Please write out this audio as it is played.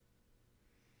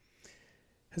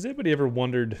Has anybody ever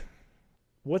wondered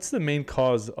what's the main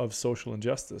cause of social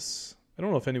injustice? I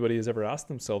don't know if anybody has ever asked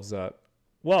themselves that.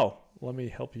 Well, let me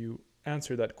help you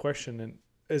answer that question. And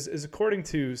as according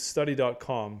to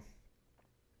study.com,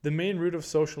 the main root of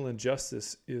social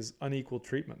injustice is unequal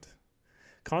treatment.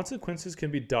 Consequences can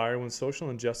be dire when social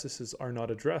injustices are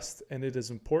not addressed, and it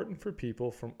is important for people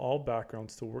from all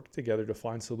backgrounds to work together to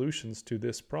find solutions to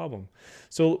this problem.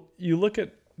 So you look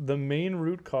at the main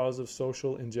root cause of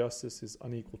social injustice is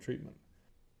unequal treatment.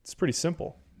 It's pretty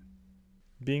simple.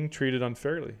 Being treated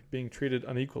unfairly, being treated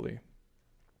unequally.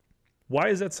 Why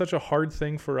is that such a hard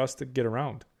thing for us to get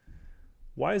around?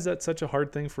 Why is that such a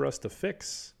hard thing for us to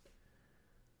fix?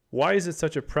 Why is it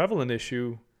such a prevalent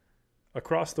issue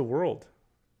across the world?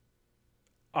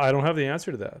 I don't have the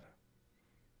answer to that.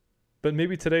 But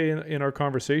maybe today in our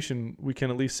conversation, we can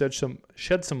at least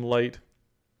shed some light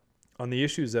on the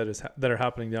issues that are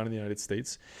happening down in the United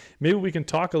States. Maybe we can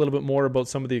talk a little bit more about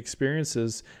some of the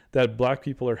experiences that Black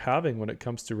people are having when it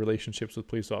comes to relationships with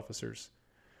police officers.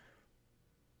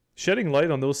 Shedding light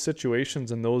on those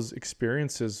situations and those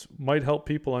experiences might help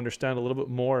people understand a little bit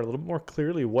more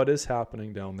clearly what is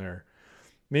happening down there.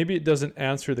 Maybe it doesn't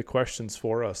answer the questions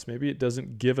for us. Maybe it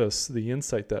doesn't give us the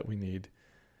insight that we need.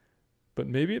 But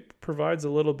maybe it provides a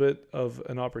little bit of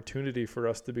an opportunity for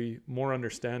us to be more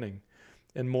understanding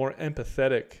and more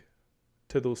empathetic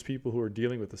to those people who are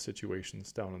dealing with the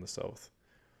situations down in the South,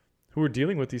 who are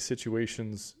dealing with these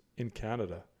situations in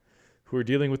Canada, who are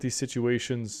dealing with these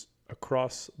situations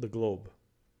across the globe.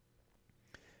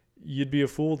 You'd be a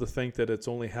fool to think that it's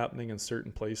only happening in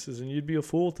certain places, and you'd be a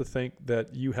fool to think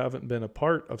that you haven't been a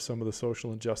part of some of the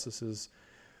social injustices.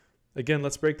 Again,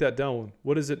 let's break that down.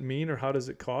 What does it mean, or how does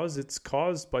it cause? It's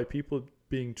caused by people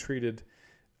being treated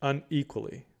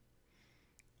unequally.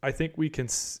 I think we can,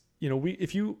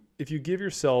 if you give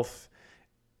yourself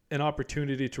an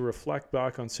opportunity to reflect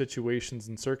back on situations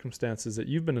and circumstances that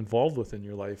you've been involved with in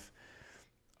your life,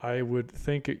 I would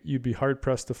think you'd be hard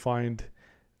pressed to find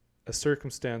a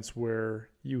circumstance where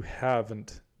you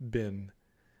haven't been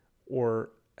or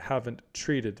haven't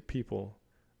treated people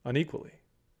unequally.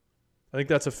 I think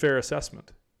that's a fair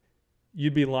assessment.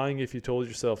 You'd be lying if you told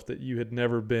yourself that you had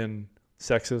never been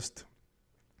sexist,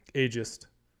 ageist,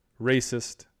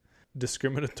 racist,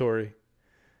 discriminatory.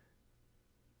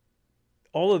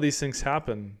 All of these things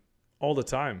happen all the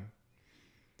time.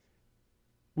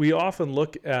 We often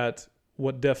look at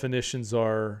what definitions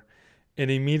are and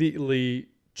immediately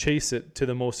chase it to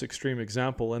the most extreme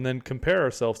example and then compare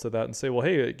ourselves to that and say, well,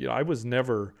 hey, I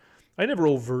never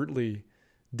overtly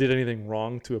did anything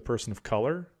wrong to a person of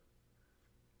color.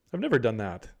 I've never done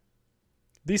that.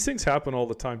 These things happen all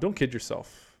the time. Don't kid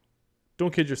yourself.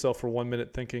 Don't kid yourself for 1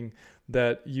 minute thinking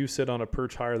that you sit on a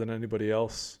perch higher than anybody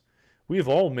else. We've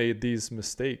all made these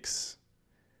mistakes.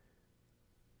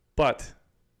 But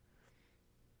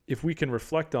if we can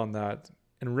reflect on that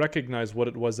and recognize what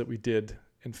it was that we did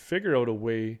and figure out a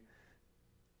way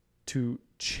to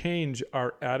change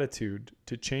our attitude,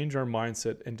 to change our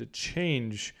mindset, and to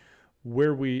change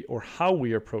where we or how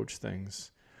we approach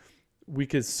things, we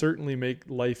could certainly make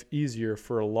life easier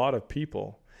for a lot of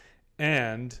people.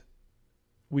 And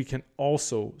we can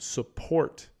also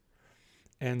support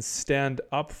and stand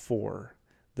up for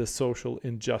the social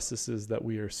injustices that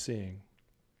we are seeing.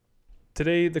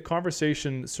 Today, the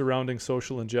conversation surrounding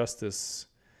social injustice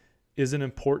is an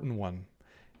important one,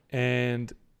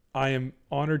 and I am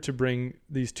honored to bring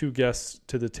these two guests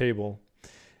to the table.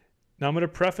 Now, I'm going to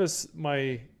preface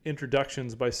my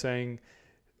introductions by saying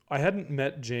I hadn't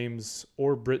met James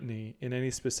or Brittney in any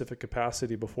specific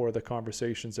capacity before the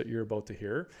conversations that you're about to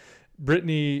hear.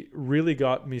 Brittney really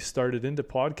got me started into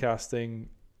podcasting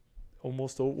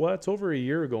it's over a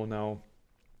year ago now,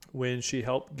 when she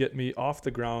helped get me off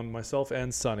the ground, myself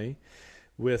and Sonny,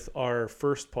 with our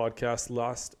first podcast,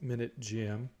 Last Minute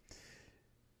GM.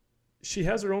 She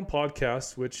has her own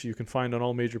podcast, which you can find on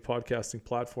all major podcasting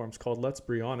platforms, called Let's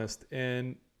Be Honest,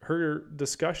 and her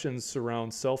discussions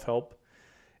surround self-help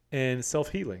and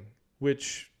self-healing,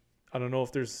 which I don't know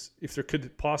if there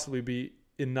could possibly be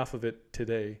enough of it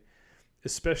today,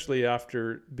 especially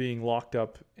after being locked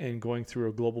up and going through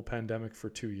a global pandemic for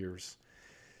 2 years.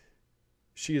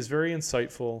 She is very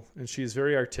insightful and she is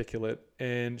very articulate,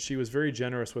 and she was very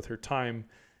generous with her time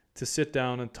to sit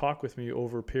down and talk with me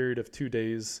over a period of 2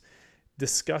 days,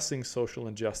 discussing social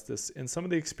injustice and some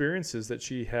of the experiences that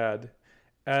she had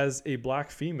as a Black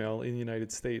female in the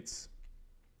United States.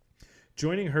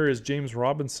 Joining her is James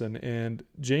Robinson, and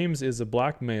James is a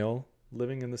Black male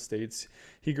living in the States.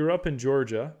 He grew up in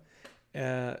Georgia,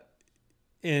 and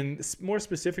more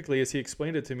specifically, as he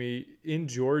explained it to me, in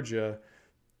Georgia,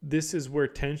 this is where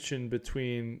tension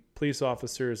between police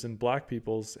officers and Black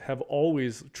peoples have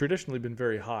always traditionally been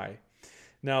very high.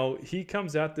 Now, he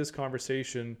comes at this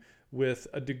conversation with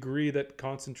a degree that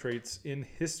concentrates in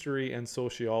history and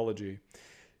sociology.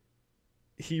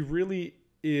 He really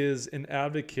is an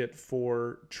advocate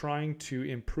for trying to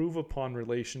improve upon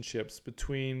relationships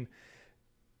between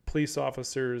police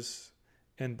officers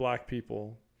and Black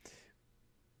people,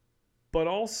 but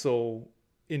also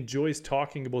enjoys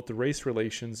talking about the race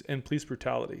relations and police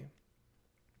brutality,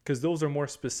 because those are more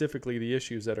specifically the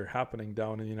issues that are happening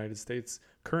down in the United States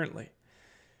currently.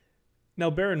 Now,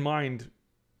 bear in mind,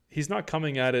 he's not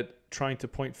coming at it trying to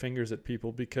point fingers at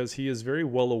people, because he is very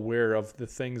well aware of the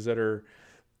things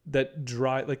that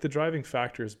drive, like the driving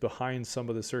factors behind some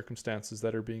of the circumstances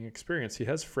that are being experienced. He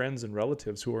has friends and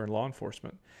relatives who are in law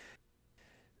enforcement.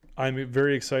 I'm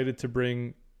very excited to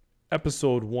bring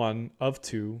episode 1 of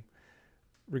 2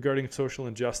 regarding social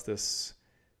injustice.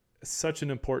 Such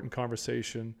an important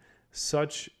conversation,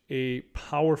 such a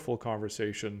powerful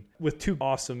conversation with 2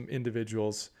 awesome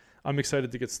individuals. I'm excited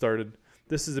to get started.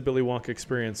 This is the Billy Wonka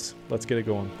Experience. Let's get it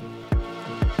going.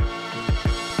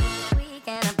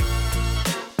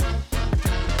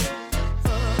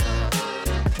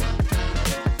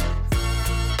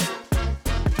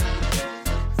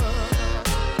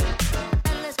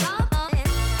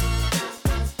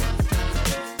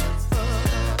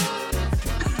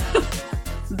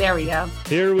 There we go.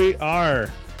 Here we are.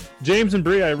 James and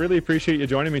Bree, I really appreciate you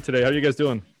joining me today. How are you guys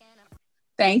doing?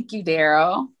 Thank you,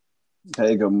 Daryl.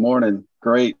 Hey, good morning.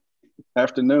 Great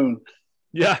afternoon.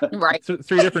 Yeah, right.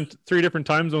 Three different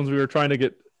time zones we were trying to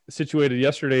get situated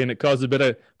yesterday, and it caused a bit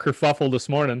of kerfuffle this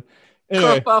morning.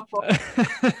 Anyway.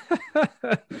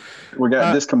 We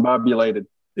got discombobulated.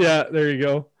 Yeah, there you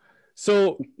go.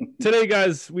 So today,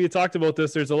 guys, we had talked about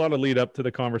this. There's a lot of lead up to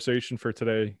the conversation for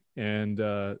today, and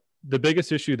the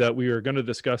biggest issue that we are going to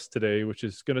discuss today, which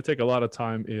is going to take a lot of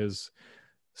time, is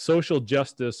social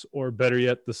justice, or better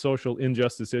yet, the social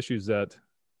injustice issues that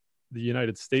the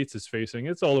United States is facing.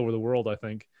 It's all over the world, I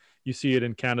think. You see it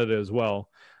in Canada as well.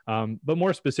 But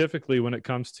more specifically, when it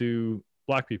comes to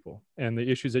Black people and the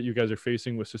issues that you guys are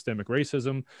facing with systemic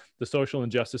racism, the social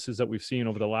injustices that we've seen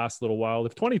over the last little while.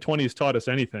 If 2020 has taught us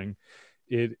anything,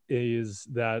 it is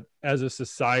that as a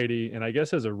society, and I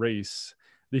guess as a race,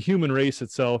 the human race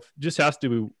itself just has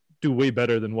to do way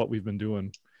better than what we've been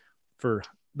doing for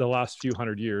the last few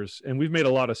hundred years. And we've made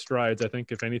a lot of strides. I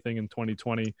think, if anything, in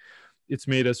 2020, it's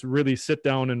made us really sit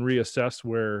down and reassess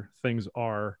where things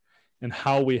are and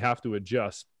how we have to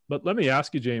adjust. But let me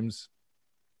ask you, James,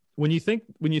 when you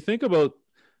think about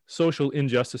social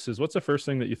injustices, what's the first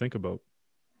thing that you think about?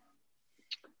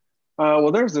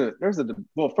 Well,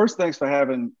 first, thanks for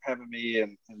having me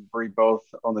and Bree both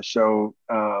on the show.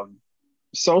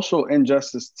 Social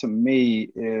injustice to me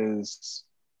is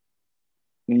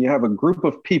when you have a group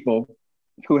of people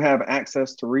who have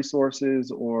access to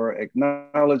resources or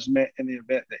acknowledgement in the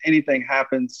event that anything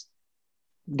happens,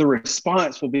 the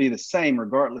response will be the same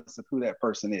regardless of who that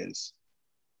person is.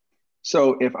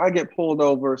 So if I get pulled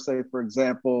over, say, for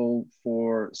example,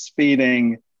 for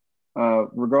speeding,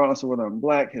 regardless of whether I'm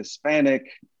Black,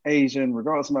 Hispanic, Asian,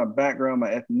 regardless of my background,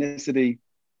 my ethnicity,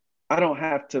 I don't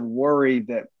have to worry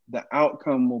that the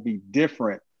outcome will be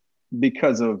different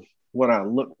because of what I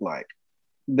look like,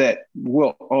 that we'll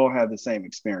all have the same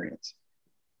experience.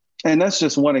 And that's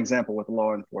just one example with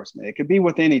law enforcement. It could be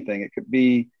with anything. It could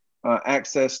be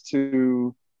access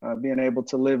to being able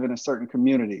to live in a certain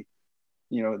community.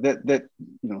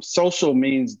 Social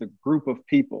means the group of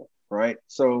people, right?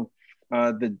 So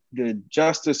the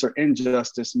justice or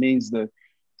injustice means the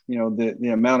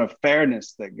amount of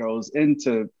fairness that goes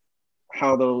into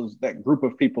how that group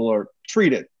of people are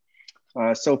treated.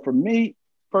 So for me,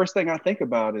 first thing I think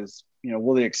about is,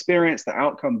 will the experience, the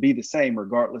outcome be the same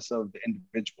regardless of the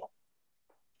individual?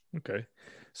 Okay.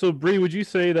 So Bree, would you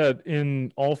say that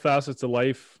in all facets of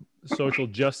life, social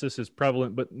justice is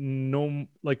prevalent, but no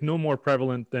more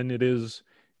prevalent than it is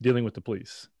dealing with the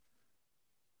police?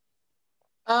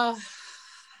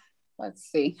 Let's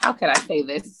see. How could I say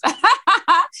this?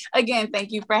 Again,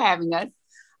 thank you for having us.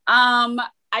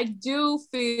 I do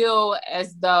feel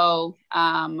as though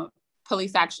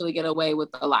police actually get away with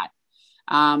a lot.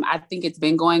 I think it's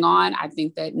been going on. I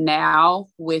think that now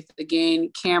with, again,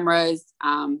 cameras,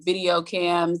 video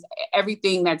cams,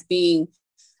 everything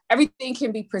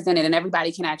can be presented and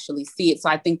everybody can actually see it. So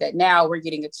I think that now we're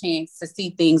getting a chance to see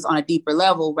things on a deeper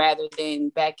level rather than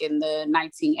back in the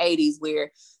 1980s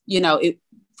where,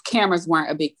 cameras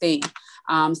weren't a big thing.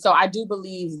 So I do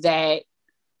believe that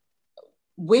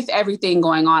with everything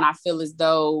going on, I feel as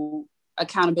though,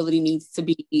 accountability needs to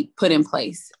be put in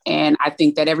place. And I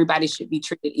think that everybody should be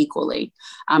treated equally.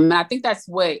 And I think that's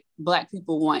what Black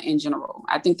people want in general.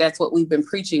 I think that's what we've been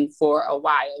preaching for a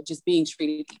while, just being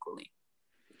treated equally.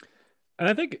 And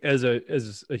I think as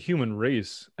a human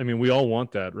race, I mean, we all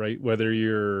want that, right? Whether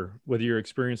you're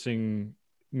experiencing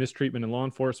mistreatment in law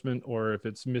enforcement, or if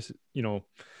it's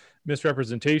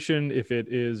misrepresentation, if it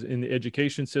is in the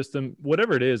education system,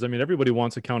 whatever it is, I mean, everybody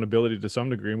wants accountability to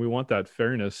some degree, and we want that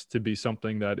fairness to be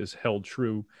something that is held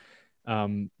true.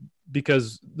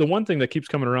 Because the one thing that keeps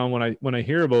coming around when I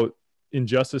hear about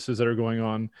injustices that are going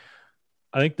on,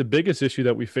 I think the biggest issue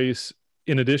that we face,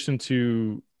 in addition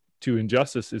to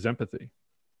injustice, is empathy.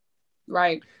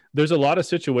 Right. There's a lot of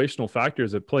situational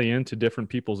factors that play into different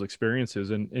people's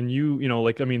experiences. And you know,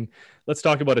 like, I mean, let's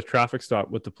talk about a traffic stop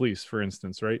with the police, for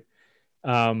instance, right?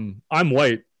 I'm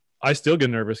white. I still get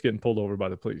nervous getting pulled over by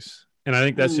the police. And I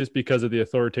think that's just because of the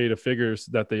authoritative figures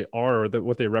that they are, or that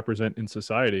what they represent in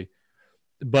society.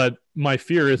 But my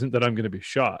fear isn't that I'm going to be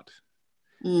shot.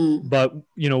 But,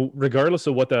 you know, regardless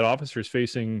of what that officer is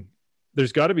facing,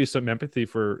 there's got to be some empathy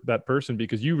for that person,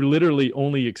 because you literally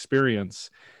only experience,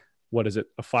 what is it,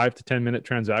 a 5 to 10 minute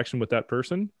transaction with that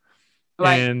person.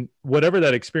 Right. And whatever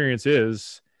that experience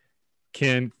is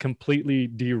can completely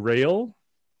derail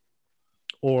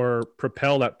or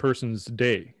propel that person's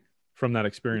day from that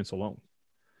experience alone.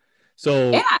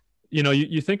 So, yeah, you know,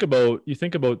 you think about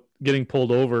getting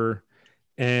pulled over,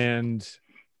 and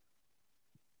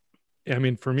I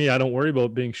mean, for me, I don't worry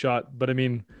about being shot, but I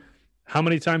mean, how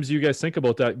many times do you guys think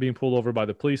about that, being pulled over by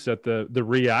the police, that the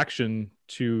reaction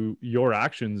to your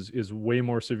actions is way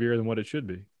more severe than what it should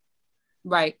be?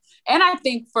 Right. And I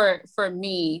think for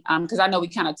me, because I know we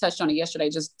kind of touched on it yesterday,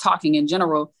 just talking in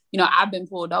general, you know, I've been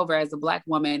pulled over as a Black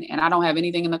woman, and I don't have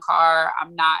anything in the car.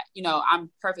 I'm not, you know, I'm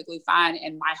perfectly fine,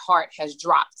 and my heart has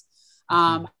dropped.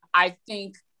 I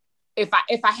think if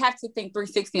I have to think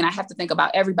 360 and I have to think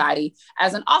about everybody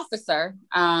as an officer,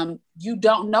 you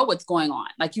don't know what's going on.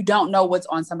 Like, you don't know what's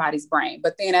on somebody's brain.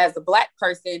 But then as a Black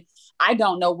person, I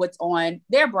don't know what's on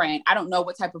their brain. I don't know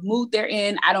what type of mood they're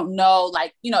in. I don't know,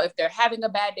 like, you know, if they're having a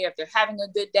bad day, if they're having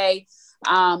a good day.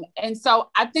 And so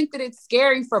I think that it's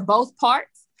scary for both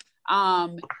parts.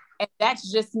 And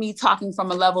that's just me talking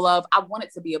from a level of, I wanted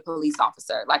to be a police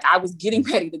officer. Like, I was getting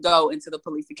ready to go into the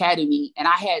police academy, and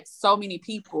I had so many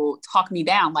people talk me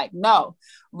down. Like, no,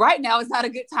 right now is not a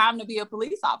good time to be a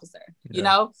police officer, you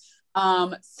know?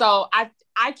 So I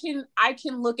can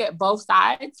look at both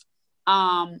sides.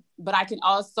 But I can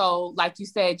also, like you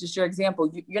said, just your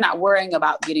example, you're not worrying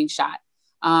about getting shot.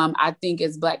 I think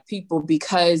as Black people,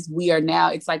 because we are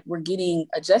now, it's like we're getting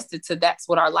adjusted to that's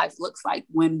what our life looks like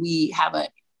when we have an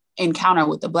encounter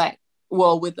with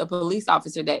with a police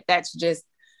officer. That's just,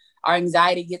 our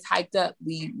anxiety gets hyped up.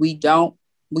 We don't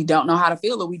know how to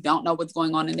feel, or we don't know what's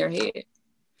going on in their head.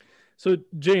 So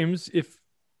James,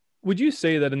 would you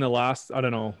say that in the last, I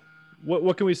don't know,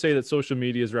 what can we say that social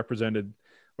media has represented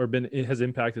or it has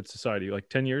impacted society? Like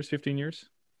 10 years, 15 years?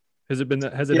 Has it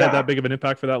had that big of an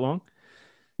impact for that long?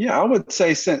 Yeah, I would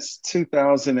say since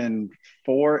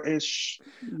 2004-ish.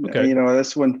 Okay. You know,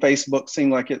 that's when Facebook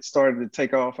seemed like it started to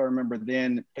take off. I remember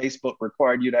then Facebook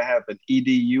required you to have an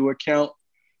EDU account.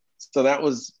 So that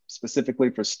was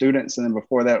specifically for students. And then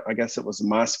before that, I guess it was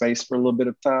MySpace for a little bit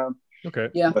of time. Okay.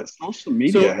 Yeah. But social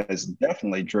media has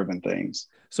definitely driven things.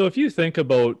 So if you think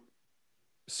about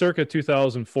circa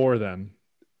 2004, then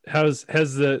has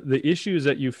the issues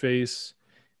that you face,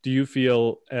 do you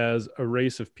feel as a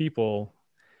race of people,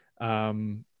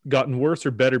 gotten worse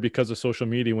or better because of social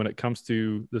media when it comes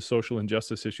to the social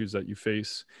injustice issues that you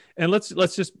face? And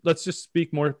let's just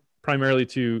speak more primarily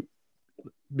to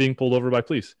being pulled over by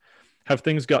police. Have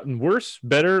things gotten worse,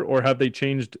 better, or have they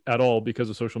changed at all because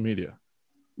of social media?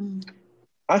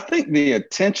 I think the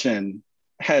attention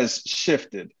has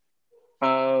shifted.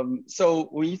 So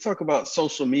when you talk about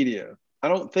social media, I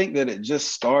don't think that it just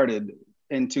started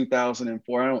in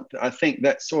 2004. I think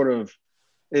that sort of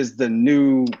is the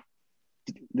new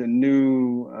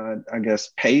I guess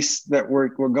pace that we're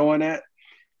going at.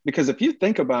 Because if you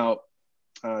think about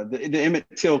the Emmett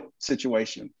Till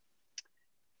situation,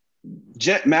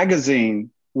 Jet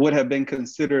Magazine would have been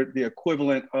considered the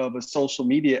equivalent of a social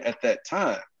media at that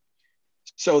time.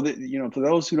 So that, you know, for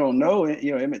those who don't know,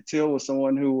 you know, Emmett Till was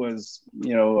someone who was,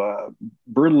 you know,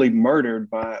 brutally murdered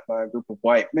by a group of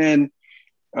white men.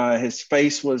 His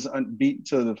face was beaten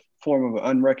to the form of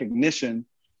unrecognition.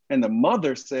 And the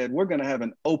mother said, we're going to have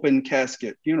an open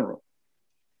casket funeral,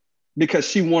 because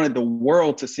she wanted the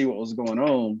world to see what was going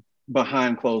on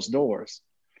behind closed doors.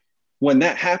 When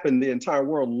that happened, the entire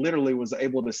world literally was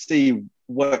able to see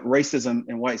what racism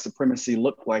and white supremacy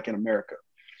looked like in America.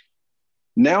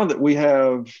 Now that we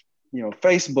have,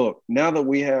 Facebook, now that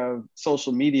we have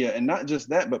social media, and not just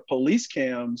that, but police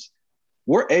cams,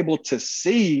 we're able to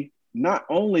see not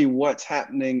only what's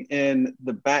happening in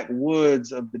the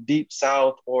backwoods of the Deep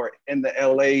South or in the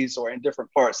LAs or in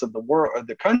different parts of the world or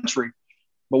the country,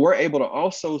 but we're able to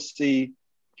also see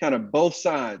kind of both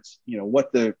sides,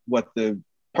 what the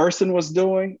person was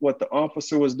doing, what the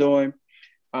officer was doing.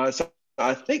 So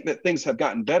I think that things have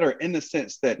gotten better in the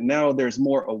sense that now there's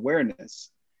more awareness.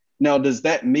 Now, does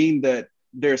that mean that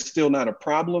there's still not a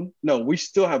problem? No, we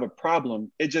still have a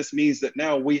problem. It just means that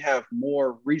now we have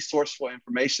more resourceful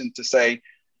information to say,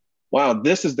 wow,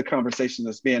 this is the conversation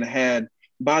that's being had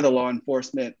by the law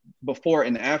enforcement before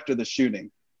and after the shooting.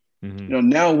 Mm-hmm.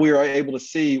 Now we are able to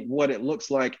see what it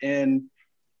looks like in,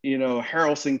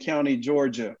 Haralson County,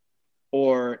 Georgia,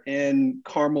 or in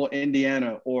Carmel,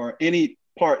 Indiana, or any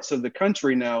parts of the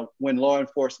country now when law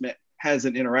enforcement has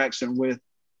an interaction with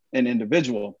an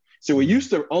individual. So we used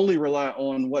to only rely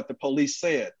on what the police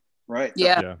said, right?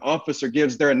 Yeah. The officer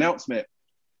gives their announcement.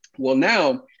 Well,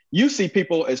 now you see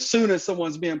people, as soon as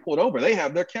someone's being pulled over, they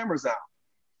have their cameras out.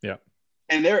 Yeah.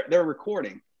 And they're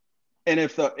recording. And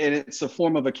it's a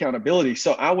form of accountability.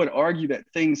 So I would argue that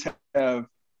things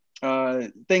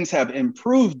have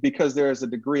improved because there is a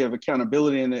degree of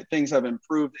accountability, and that things have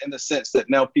improved in the sense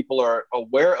that now people are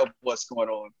aware of what's going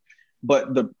on.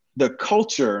 But the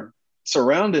culture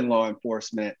surrounding law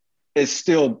enforcement is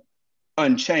still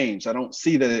unchanged. I don't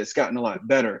see that it's gotten a lot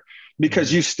better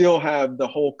because you still have the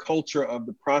whole culture of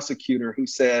the prosecutor who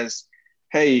says,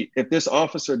 hey, if this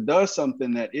officer does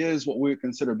something that is what we would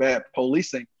consider bad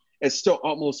policing, it's still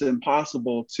almost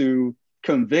impossible to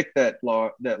convict that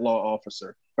law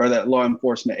officer or that law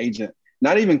enforcement agent.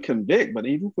 Not even convict, but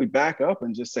even if we back up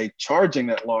and just say charging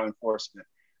that law enforcement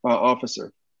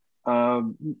officer,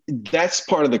 that's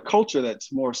part of the culture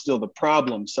that's more still the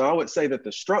problem. So I would say that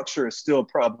the structure is still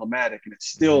problematic, and it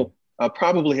still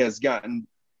probably has gotten,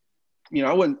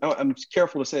 I'm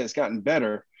careful to say it's gotten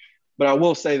better, but I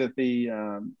will say that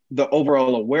the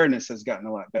overall awareness has gotten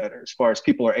a lot better as far as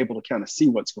people are able to kind of see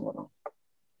what's going on.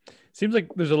 Seems like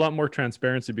there's a lot more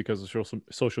transparency because of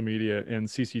social media and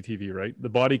CCTV, right? The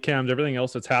body cams, everything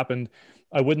else that's happened.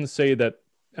 I wouldn't say that,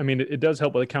 it does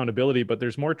help with accountability, but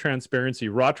there's more transparency,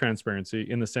 raw transparency,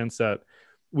 in the sense that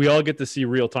we all get to see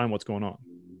real time what's going on.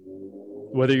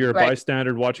 Whether you're a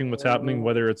bystander watching what's happening,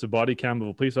 whether it's a body cam of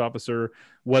a police officer,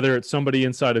 whether it's somebody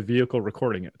inside a vehicle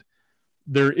recording it.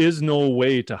 There is no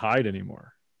way to hide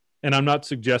anymore. And I'm not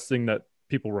suggesting that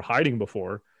people were hiding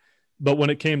before, but when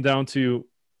it came down to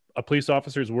a police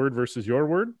officer's word versus your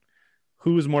word,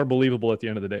 who is more believable at the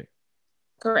end of the day?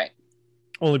 Correct.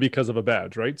 Only because of a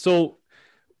badge, right? So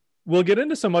we'll get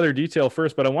into some other detail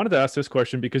first, but I wanted to ask this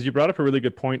question because you brought up a really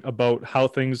good point about how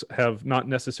things have not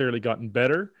necessarily gotten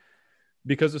better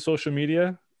because of social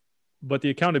media, but the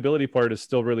accountability part is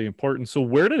still really important. So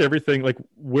where did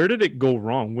it go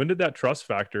wrong? When did that trust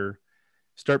factor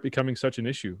start becoming such an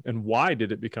issue? And why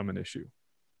did it become an issue?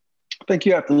 I think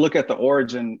you have to look at the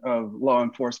origin of law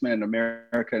enforcement in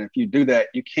America. And if you do that,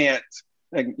 you can't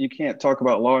talk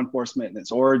about law enforcement and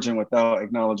its origin without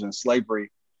acknowledging slavery.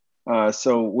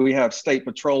 So we have state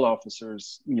patrol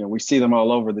officers, we see them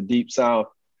all over the Deep South.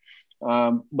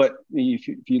 But if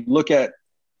you look at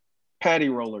paddy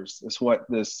rollers, is what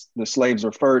the slaves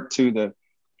referred to the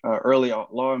early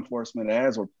law enforcement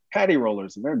as, or paddy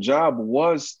rollers. And their job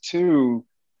was to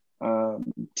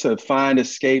find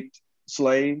escaped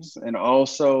slaves. And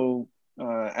also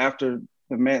after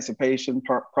the Emancipation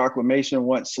Proclamation,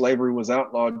 once slavery was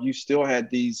outlawed, you still had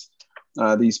these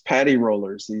paddy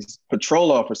rollers, these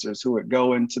patrol officers who would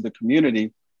go into the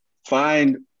community,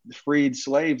 find freed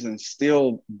slaves and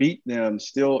still beat them,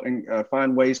 still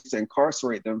find ways to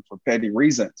incarcerate them for petty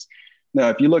reasons. Now,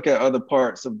 if you look at other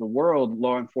parts of the world,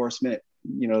 law enforcement,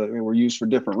 they were used for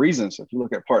different reasons. If you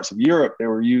look at parts of Europe, they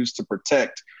were used to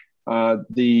protect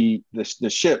the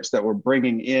ships that were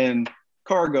bringing in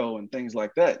cargo and things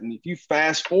like that. And if you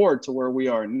fast forward to where we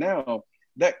are now,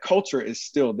 that culture is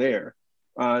still there.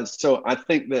 So I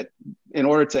think that in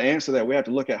order to answer that, we have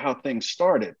to look at how things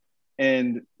started.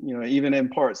 And, even in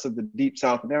parts of the Deep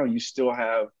South now, you still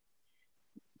have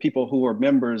people who are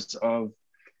members of,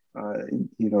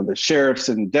 the sheriffs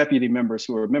and deputy members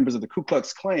who are members of the Ku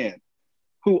Klux Klan,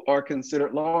 who are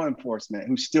considered law enforcement,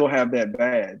 who still have that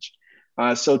badge.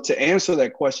 So to answer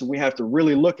that question, we have to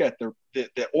really look at the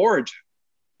origin.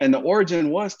 And the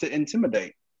origin was to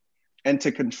intimidate and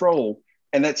to control.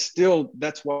 And that's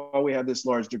why we have this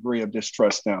large degree of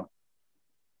distrust now.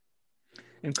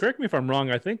 And correct me if I'm wrong,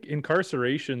 I think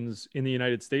incarcerations in the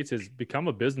United States has become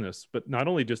a business, but not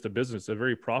only just a business, a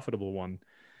very profitable one.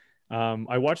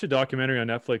 I watched a documentary on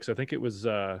Netflix. I think it was,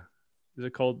 is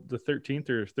it called The 13th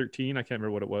or 13? I can't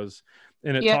remember what it was.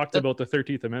 And it talked about the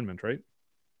 13th Amendment, right?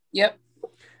 Yep.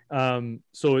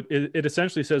 So it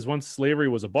essentially says once slavery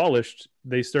was abolished,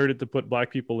 they started to put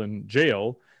Black people in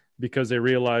jail because they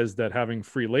realized that having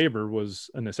free labor was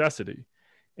a necessity.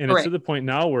 And It's to the point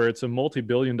now where it's a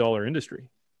multi-billion-dollar industry,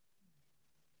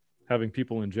 having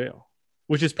people in jail,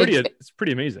 which is it's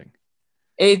pretty amazing.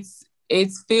 It's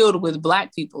filled with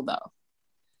Black people though.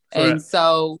 And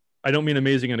so I don't mean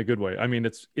amazing in a good way. I mean,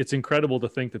 it's incredible to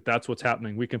think that that's what's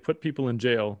happening. We can put people in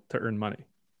jail to earn money.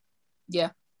 Yeah.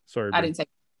 Sorry, I didn't take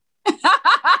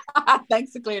it.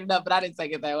 Thanks for clearing it up, but I didn't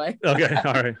take it that way. Okay.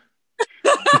 All right.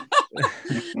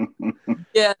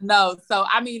 Yeah, no. So,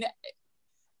 I mean,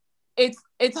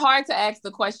 it's hard to ask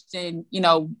the question, you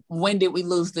know, when did we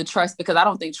lose the trust? Because I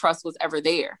don't think trust was ever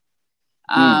there.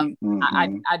 I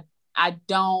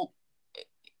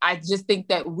just think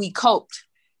that we coped.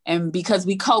 And because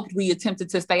we coped, we attempted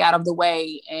to stay out of the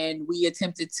way, and we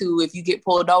attempted to, if you get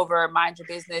pulled over, mind your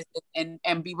business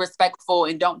and be respectful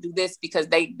and don't do this, because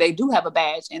they do have a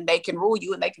badge and they can rule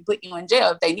you and they can put you in jail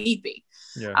if they need be.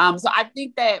 Yeah. So I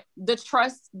think that the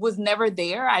trust was never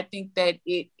there. I think that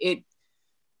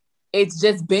it's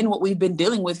just been what we've been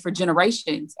dealing with for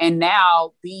generations. And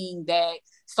now, being that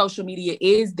social media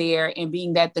is there, and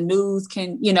being that the news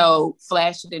can, you know,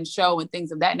 flash it and show and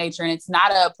things of that nature, and it's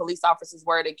not a police officer's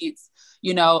word against,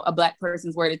 you know, a Black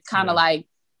person's word. It's kind of like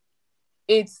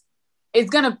it's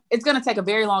gonna take a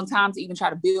very long time to even try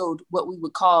to build what we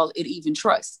would call it even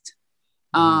trust.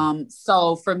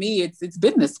 So for me, it's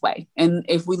been this way. And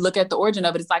if we look at the origin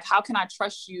of it, it's like, how can I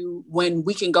trust you when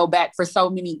we can go back for so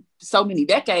many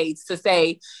decades to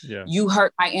say, you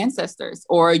hurt my ancestors,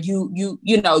 or you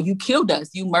killed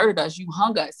us, you murdered us, you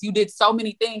hung us, you did so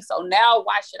many things. So now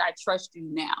why should I trust you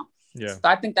now? Yeah. So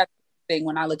I think that's the thing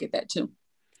when I look at that too.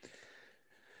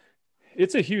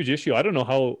 It's a huge issue. I don't know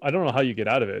how you get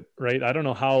out of it, right? I don't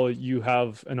know how you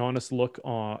have an honest look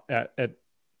at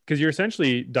because you're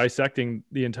essentially dissecting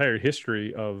the entire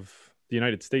history of the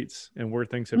United States and where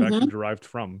things have actually derived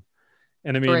from.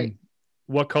 And I mean,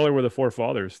 what color were the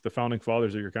forefathers, the founding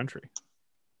fathers of your country?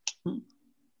 You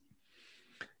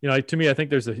know, to me, I think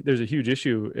there's a huge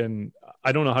issue, and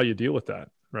I don't know how you deal with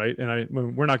that, right? And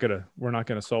we're not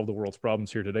gonna solve the world's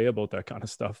problems here today about that kind of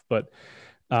stuff, but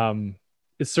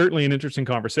it's certainly an interesting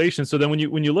conversation. So then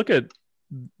when you look at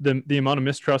the amount of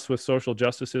mistrust with social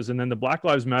justices, and then the Black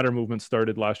Lives Matter movement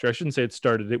started last year. I shouldn't say it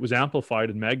started, it was amplified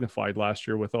and magnified last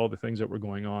year with all the things that were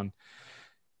going on.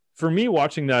 For me,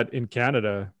 watching that in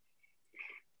Canada,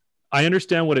 I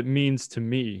understand what it means to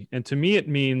me. And to me, it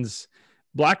means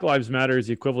Black Lives Matter is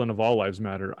the equivalent of all lives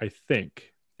matter, I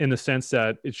think, in the sense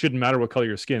that it shouldn't matter what color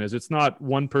your skin is. It's not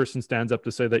one person stands up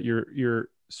to say that you're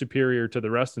superior to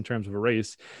the rest in terms of a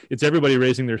race. It's everybody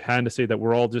raising their hand to say that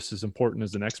we're all just as important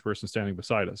as the next person standing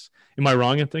beside us. Am I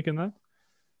wrong in thinking that?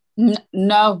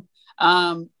 No.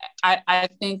 I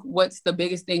think what's the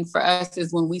biggest thing for us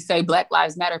is when we say Black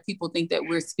Lives Matter, people think that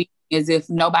we're speaking as if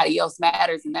nobody else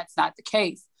matters, and that's not the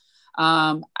case.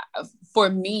 For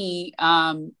me,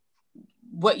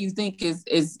 what you think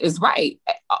is right.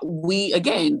 We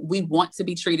want to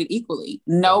be treated equally.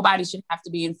 Nobody should have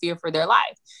to be in fear for their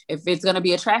life. If it's going to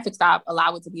be a traffic stop,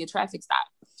 allow it to be a traffic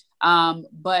stop.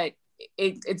 But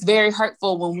it's very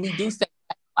hurtful when we do say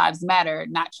lives matter,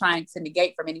 not trying to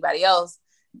negate from anybody else.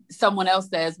 Someone else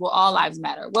says, well, all lives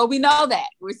matter. Well, we know that.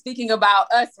 We're speaking about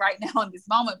us right now in this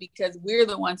moment because we're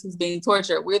the ones who's being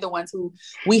tortured. We're the ones who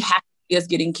we have to see us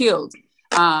getting killed.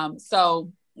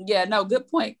 So yeah, no, good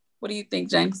point. What do you think,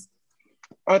 James?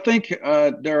 I think,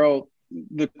 Daryl,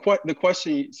 the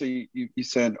question, so you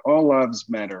said all lives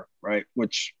matter, right?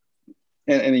 Which,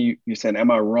 and you said,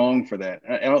 am I wrong for that?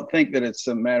 I don't think that it's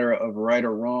a matter of right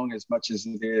or wrong as much as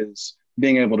it is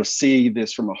being able to see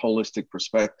this from a holistic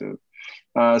perspective.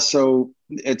 So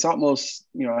it's almost,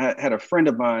 I had a friend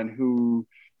of mine who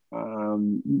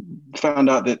found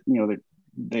out that,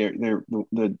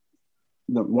 that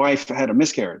the wife had a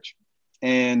miscarriage.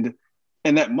 And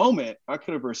in that moment, I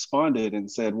could have responded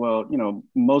and said, well,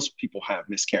 most people have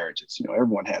miscarriages.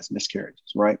 Everyone has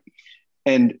miscarriages, right?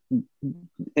 And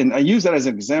I use that as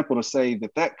an example to say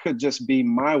that could just be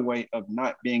my way of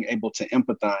not being able to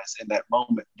empathize in that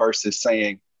moment versus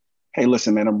saying, hey,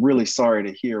 listen, man, I'm really sorry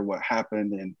to hear what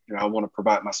happened. And I want to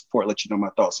provide my support, let you know my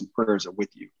thoughts and prayers are with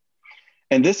you.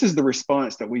 And this is the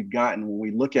response that we've gotten when we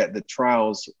look at the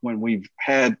trials, when we've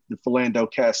had the Philando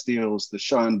Castiles, the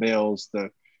Sean Bales,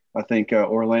 I think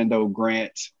Orlando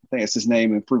Grant, think it's his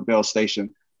name in Fruitvale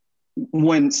Station,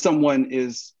 when someone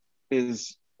is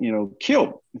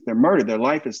killed, if they're murdered, their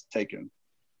life is taken,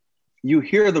 you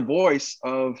hear the voice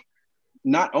of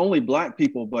not only Black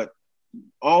people, but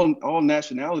all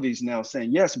nationalities now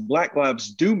saying, yes, Black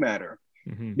lives do matter,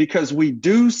 because we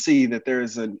do see that there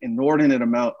is an inordinate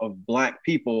amount of Black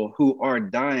people who are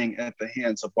dying at the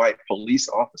hands of white police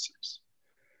officers.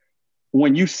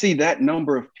 When you see that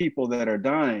number of people that are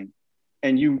dying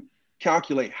and you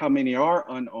calculate how many are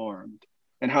unarmed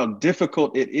and how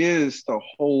difficult it is to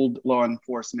hold law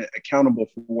enforcement accountable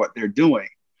for what they're doing,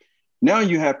 now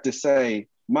you have to say,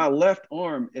 my left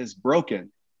arm is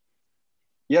broken.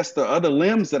 Yes, the other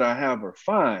limbs that I have are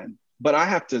fine, but I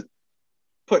have to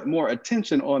put more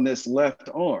attention on this left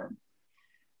arm.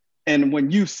 And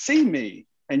when you see me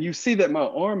and you see that my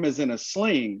arm is in a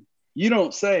sling, you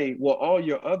don't say, well, all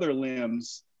your other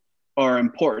limbs are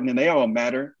important and they all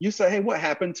matter. You say, hey, what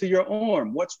happened to your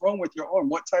arm? What's wrong with your arm?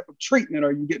 What type of treatment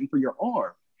are you getting for your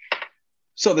arm?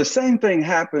 So the same thing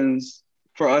happens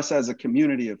for us as a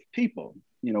community of people.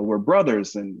 We're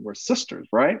brothers and we're sisters,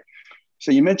 right?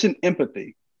 So you mentioned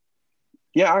empathy.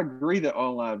 Yeah, I agree that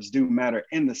all lives do matter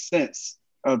in the sense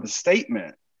of the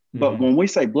statement. But when we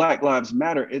say Black Lives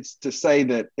Matter, it's to say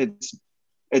that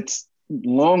it's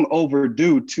long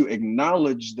overdue to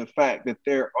acknowledge the fact that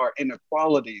there are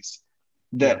inequalities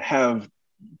that have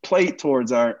played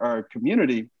towards our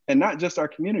community, and not just our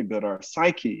community, but our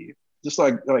psyche. Just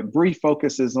like Bree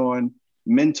focuses on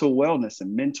mental wellness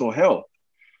and mental health.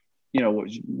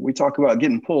 We talk about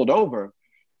getting pulled over.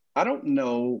 I don't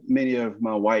know many of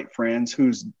my white friends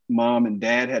whose mom and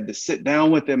dad had to sit down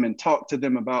with them and talk to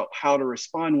them about how to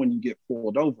respond when you get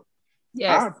pulled over.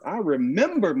 Yes. I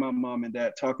remember my mom and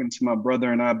dad talking to my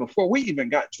brother and I before we even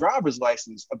got driver's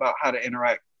license about how to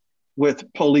interact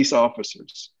with police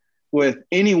officers, with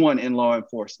anyone in law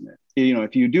enforcement.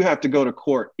 If you do have to go to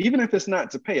court, even if it's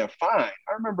not to pay a fine.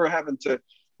 I remember having to,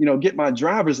 get my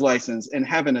driver's license and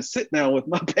having a sit down with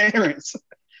my parents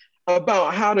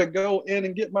about how to go in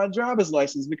and get my driver's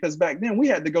license, because back then we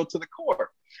had to go to the court.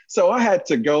 So I had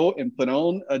to go and put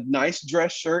on a nice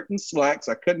dress shirt and slacks.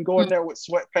 I couldn't go in there with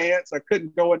sweatpants. I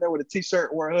couldn't go in there with a t-shirt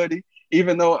or a hoodie,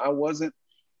 even though I wasn't,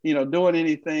 doing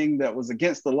anything that was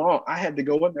against the law. I had to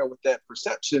go in there with that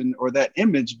perception or that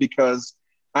image, because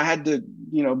I had to,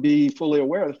 be fully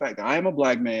aware of the fact that I am a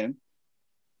Black man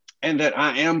and that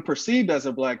I am perceived as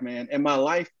a Black man, and my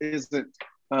life isn't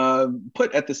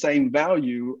put at the same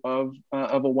value of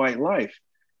a white life.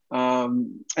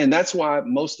 And that's why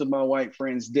most of my white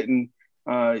friends didn't,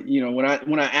 when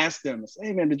I asked them, say,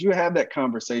 hey man, did you have that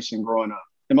conversation growing up?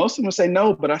 And most of them would say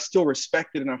no, but I still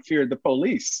respected and I feared the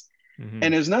police.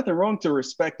 And there's nothing wrong to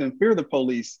respect and fear the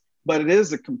police, but it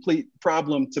is a complete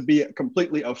problem to be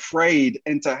completely afraid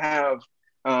and to have,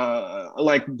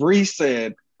 like Bree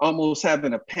said, almost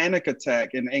having a panic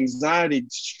attack and anxiety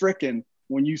stricken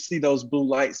when you see those blue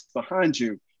lights behind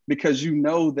you, because you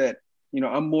know that,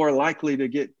 I'm more likely to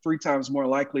get 3 times more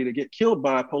likely to get killed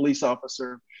by a police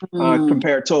officer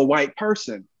compared to a white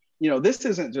person. This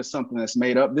isn't just something that's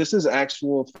made up. This is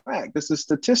actual fact. This is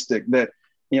statistic that,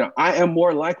 I am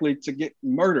more likely to get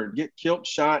murdered, get killed,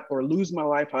 shot, or lose my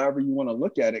life, however you want to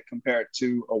look at it, compared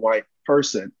to a white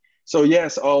person. So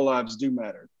yes, all lives do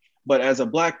matter. But as a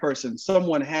Black person,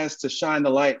 someone has to shine the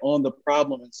light on the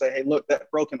problem and say, hey, look, that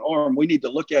broken arm, we need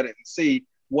to look at it and see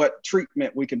what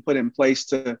treatment we can put in place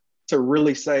to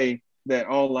really say that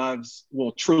all lives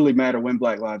will truly matter when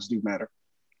Black lives do matter.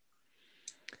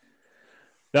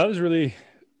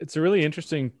 It's a really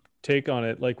interesting take on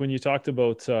it. Like when you talked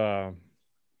about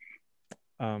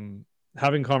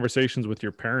having conversations with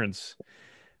your parents,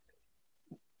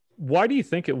 why do you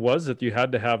think it was that you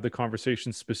had to have the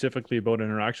conversation specifically about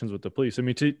interactions with the police? I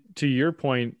mean, to your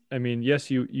point, I mean, yes,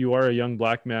 you are a young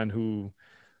Black man who,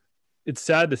 it's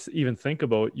sad to even think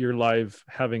about your life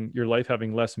having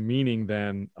less meaning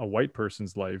than a white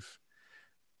person's life.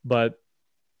 But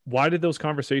why did those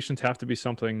conversations have to be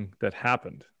something that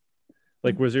happened?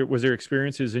 Like, was there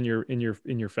experiences in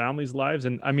your family's lives?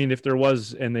 And I mean, if there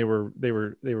was, and they were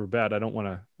bad, I don't want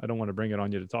to bring it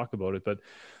on you to talk about it, but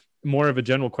more of a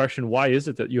general question, why is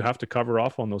it that you have to cover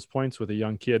off on those points with a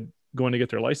young kid going to get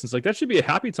their license? Like, that should be a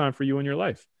happy time for you in your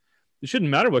life. It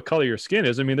shouldn't matter what color your skin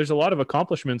is. I mean, there's a lot of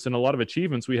accomplishments and a lot of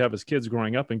achievements we have as kids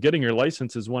growing up, and getting your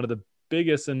license is one of the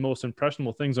biggest and most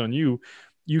impressionable things on you.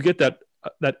 You get that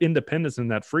independence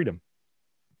and that freedom.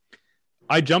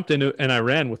 I jumped into and I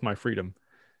ran with my freedom.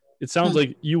 It sounds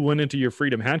like you went into your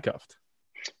freedom handcuffed.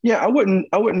 Yeah, I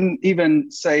wouldn't even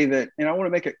say that, and I want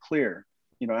to make it clear.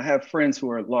 I have friends who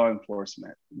are law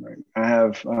enforcement, right? I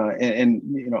have,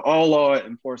 and all law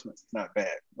enforcement is not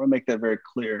bad. I'll make that very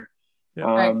clear. Yeah.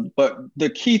 Right. But the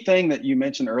key thing that you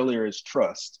mentioned earlier is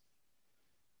trust.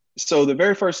 So the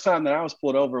very first time that I was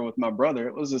pulled over with my brother,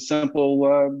 it was a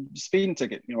simple speeding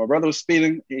ticket. My brother was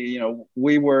speeding.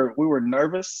 We were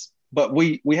nervous, but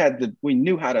we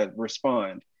knew how to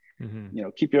respond. Mm-hmm.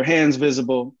 Keep your hands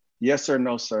visible. Yes sir,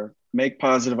 no sir. Make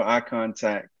positive eye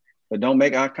contact, but don't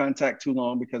make eye contact too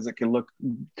long because it can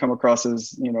come across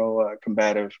as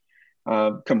combative.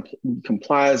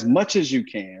 Comply as much as you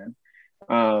can,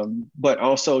 but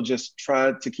also just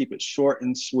try to keep it short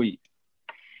and sweet.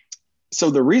 So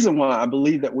the reason why I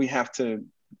believe that we have to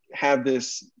have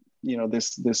this,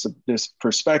 this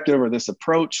perspective or this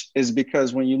approach is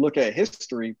because when you look at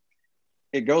history,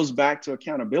 it goes back to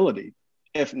accountability.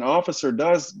 If an officer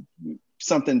does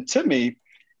something to me,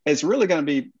 it's really going to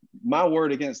be my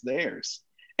word against theirs.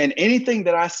 And anything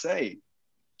that I say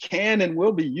can and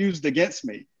will be used against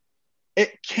me.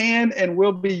 It can and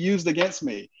will be used against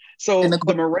me. So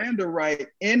the Miranda right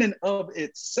in and of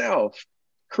itself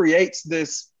creates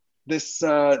this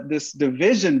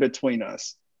division between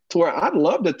us, to where I'd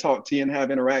love to talk to you and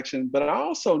have interaction, but I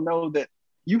also know that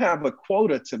you have a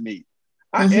quota to meet.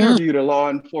 I interviewed a law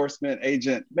enforcement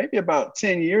agent maybe about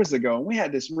 10 years ago, and we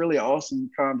had this really awesome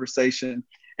conversation.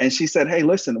 And she said, hey,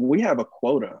 listen, we have a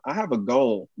quota. I have a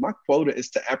goal. My quota is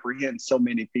to apprehend so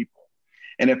many people.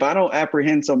 And if I don't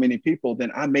apprehend so many people,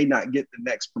 then I may not get the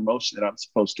next promotion that I'm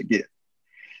supposed to get.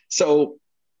 So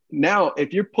now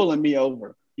if you're pulling me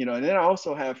over, and then I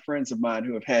also have friends of mine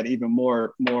who have had even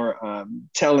more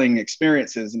telling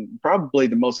experiences. And probably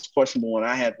the most questionable one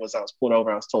I had was I was pulled over.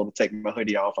 I was told to take my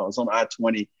hoodie off. I was on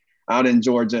I-20 out in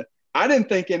Georgia. I didn't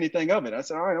think anything of it. I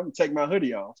said, all right, I'm going to take my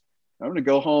hoodie off. I'm going to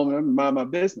go home and I'm going to mind my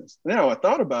business. Now I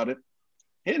thought about it.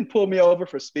 He didn't pull me over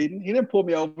for speeding. He didn't pull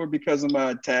me over because of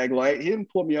my tag light. He didn't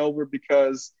pull me over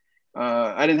because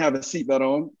I didn't have a seatbelt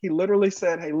on. He literally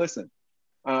said, hey, listen,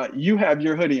 you have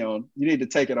your hoodie on. You need to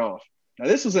take it off. Now,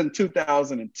 this was in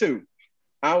 2002.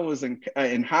 I was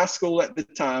in high school at the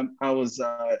time. I was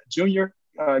a junior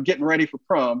getting ready for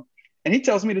prom. And he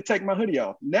tells me to take my hoodie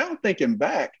off. Now thinking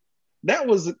back, that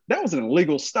was an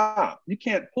illegal stop. You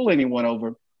can't pull anyone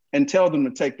over and tell them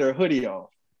to take their hoodie off.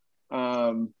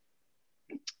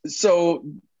 So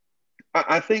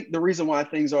I think the reason why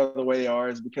things are the way they are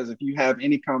is because if you have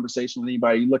any conversation with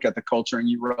anybody, you look at the culture and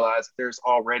you realize that there's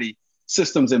already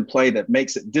systems in play that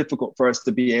makes it difficult for us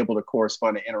to be able to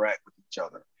correspond and interact with each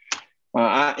other.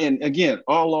 And again,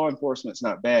 all law enforcement is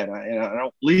not bad, and I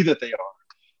don't believe that they are,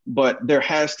 but there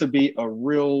has to be a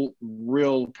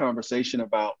real conversation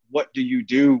about what do you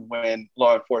do when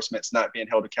law enforcement's not being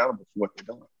held accountable for what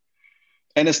they're doing.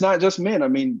 And it's not just men. I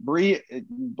mean, Bree,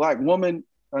 Black woman,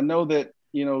 I know that,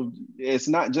 it's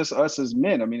not just us as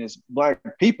men. I mean, it's Black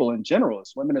people in general,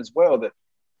 it's women as well that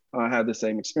have the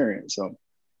same experience. So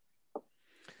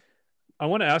I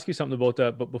want to ask you something about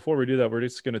that, but before we do that, we're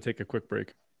just going to take a quick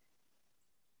break.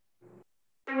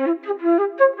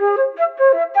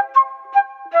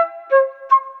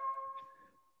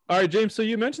 All right, James, so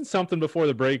you mentioned something before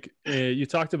the break. You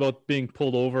talked about being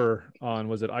pulled over on,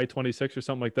 was it I-26 or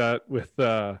something like that, with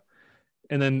and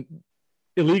then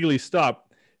illegally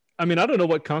stopped. I mean, I don't know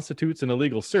what constitutes an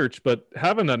illegal search, but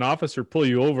having an officer pull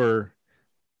you over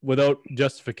without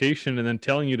justification and then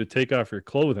telling you to take off your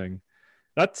clothing,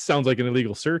 that sounds like an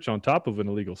illegal search on top of an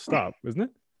illegal stop, isn't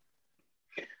it?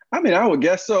 I mean, I would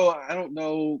guess so. I don't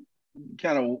know,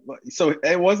 so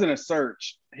it wasn't a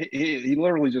search. He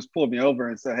literally just pulled me over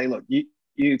and said, hey, look, you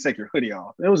need to take your hoodie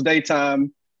off. It was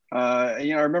daytime. I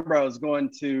remember I was going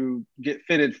to get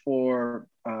fitted for,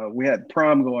 we had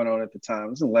prom going on at the time. It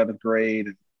was in 11th grade.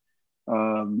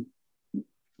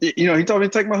 He told me to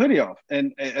take my hoodie off.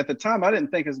 And at the time, I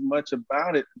didn't think as much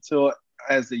about it until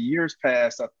as the years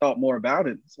passed, I thought more about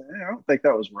it. So, I don't think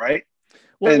that was right.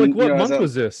 Well, and, what month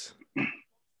was this?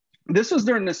 This was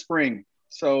during the spring.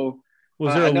 So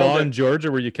was there a law in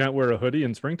Georgia where you can't wear a hoodie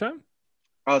in springtime?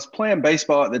 I was playing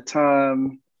baseball at the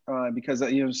time because,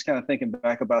 just kind of thinking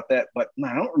back about that. But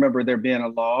I don't remember there being a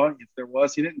law. If there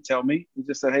was, he didn't tell me. He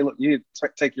just said, hey, look, you need to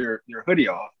take your hoodie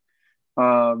off.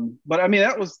 But I mean,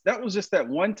 that was just that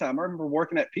one time. I remember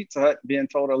working at Pizza Hut being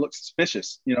told I looked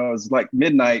suspicious. It was like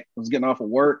midnight. I was getting off of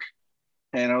work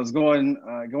and I was going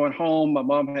home. My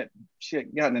mom she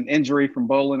had gotten an injury from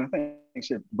bowling. I think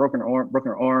she had broken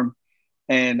her arm.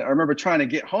 And I remember trying to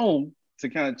get home to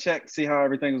kind of check, see how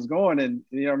everything was going. And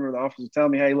I remember the officer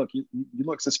telling me, hey, look, you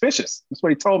look suspicious. That's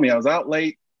what he told me. I was out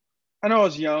late. I know I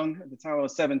was young. At the time I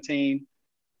was 17.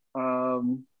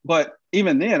 But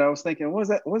even then I was thinking, what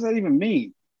does that even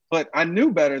mean? but I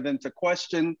knew better than to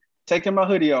question taking my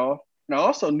hoodie off. And I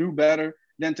also knew better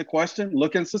than to question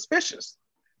looking suspicious.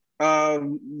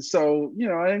 So,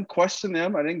 I didn't question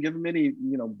them. I didn't give them any,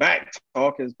 back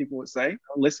talk, as people would say. I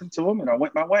listened to them and I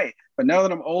went my way. But now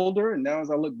that I'm older and now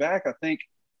as I look back, I think,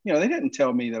 they didn't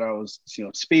tell me that I was,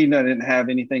 speeding. I didn't have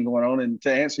anything going on. And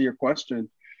to answer your question,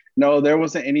 no, there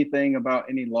wasn't anything about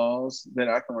any laws that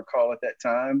I can recall at that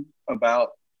time about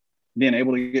being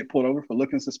able to get pulled over for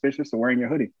looking suspicious or wearing your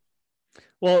hoodie.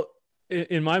 Well,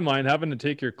 in my mind, having to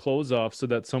take your clothes off so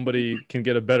that somebody can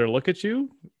get a better look at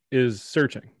you is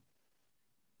searching.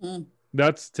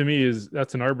 That's, to me,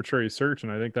 that's an arbitrary search.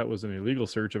 And I think that was an illegal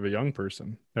search of a young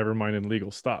person, never mind an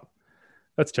illegal stop.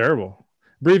 That's terrible.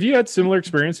 Brie, have you had similar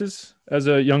experiences as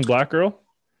a young Black girl?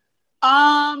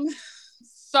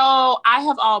 So I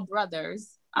have all brothers.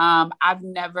 I've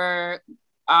never,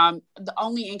 the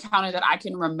only encounter that I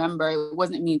can remember, it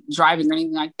wasn't me driving or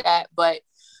anything like that, but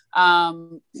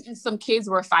some kids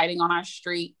were fighting on our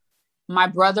street. My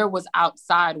brother was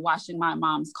outside washing my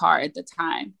mom's car at the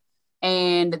time,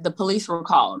 and the police were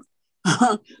called.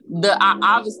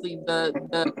 Obviously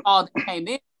the call that came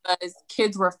in was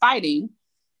kids were fighting,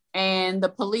 and the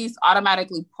police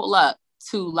automatically pull up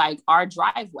to like our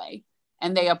driveway,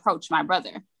 and they approach my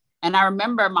brother. And I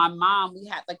remember my mom, we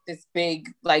had like this big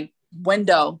like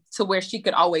window to where she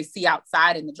could always see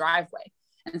outside in the driveway.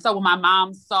 And so when my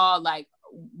mom saw like,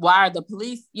 why are the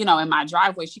police, in my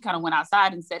driveway, she kind of went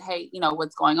outside and said, hey,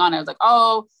 what's going on? I was like,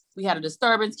 oh, we had a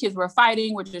disturbance. Kids were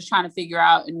fighting. We're just trying to figure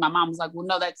out. And my mom was like, well,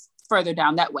 no, that's further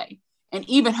down that way. And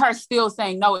even her still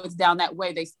saying, no, it's down that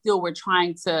way. They still were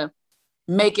trying to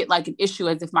make it like an issue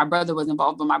as if my brother was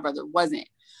involved, but my brother wasn't.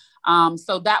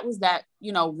 So that was that,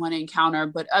 one encounter.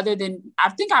 But other than, I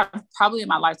think I've probably in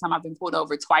my lifetime, I've been pulled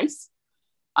over twice.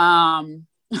 One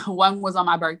was on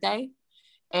my birthday.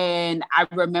 And I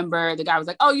remember the guy was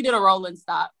like, oh, you did a rolling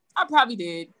stop. I probably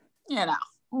did,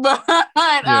 but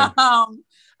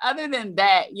other than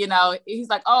that, he's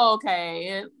like, oh,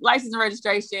 okay. License and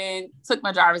registration, took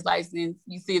my driver's license.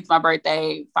 You see, it's my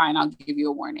birthday. Fine. I'll give you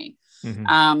a warning.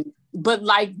 Mm-hmm. But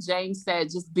like James said,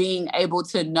 just being able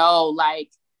to know, like,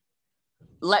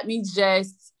 let me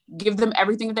just give them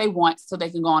everything that they want so they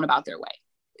can go on about their way.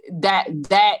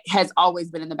 That has always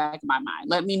been in the back of my mind.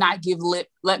 Let me not give lip.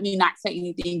 Let me not say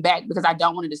anything back because I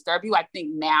don't want to disturb you. I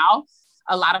think now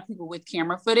a lot of people with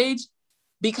camera footage,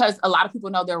 because a lot of people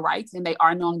know their rights and they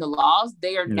are knowing the laws,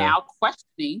 they are now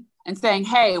questioning and saying,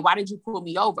 hey, why did you pull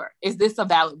me over? Is this a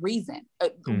valid reason?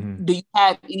 Do you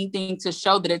have anything to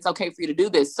show that it's okay for you to do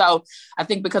this? So I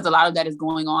think because a lot of that is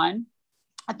going on,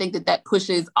 I think that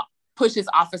pushes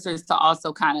officers to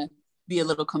also kind of be a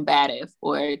little combative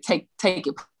or take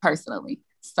it personally.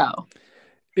 So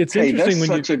it's interesting. That's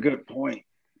such a good point.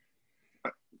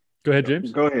 Go ahead,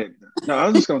 James. Go ahead. No, I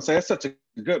was just going to say that's such a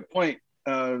good point.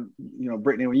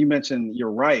 Brittney, when you mentioned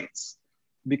your rights,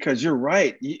 because you're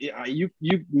right. You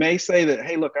may say that,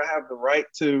 hey, look, I have the right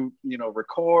to,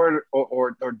 record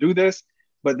or do this,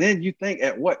 but then you think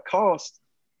at what cost?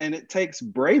 And it takes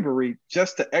bravery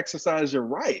just to exercise your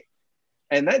right.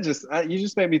 And that you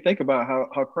just made me think about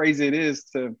how crazy it is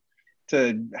to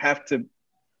have to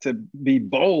be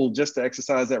bold just to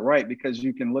exercise that right, because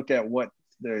you can look at what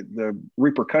the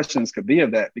repercussions could be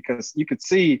of that, because you could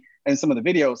see in some of the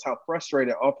videos how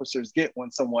frustrated officers get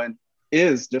when someone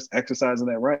is just exercising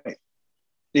that right,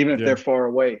 even if they're far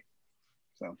away.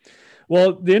 So,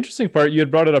 well, the interesting part, you had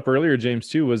brought it up earlier, James,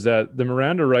 too, was that the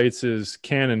Miranda rights is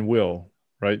can and will,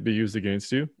 right, be used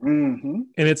against you. Mm-hmm.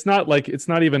 And it's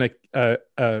not even a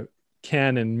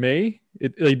can and may.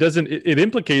 It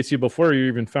implicates you before you're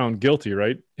even found guilty,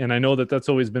 right? And I know that's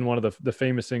always been one of the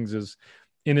famous things is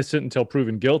innocent until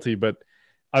proven guilty. But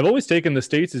I've always taken the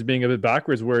states as being a bit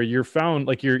backwards, where you're found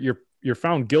you're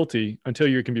found guilty until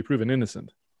you can be proven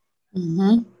innocent.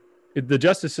 Mm-hmm. The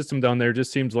justice system down there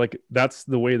just seems like that's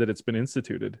the way that it's been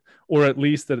instituted, or at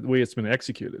least the way it's been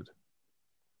executed.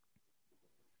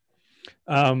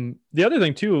 The other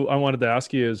thing too, I wanted to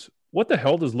ask you is, what the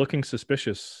hell does looking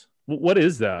suspicious? What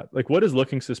is that? Like, what is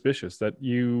looking suspicious? That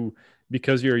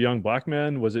because you're a young Black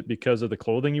man, was it because of the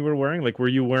clothing you were wearing? Like, were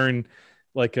you wearing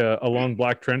like a long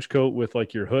black trench coat with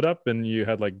like your hood up and you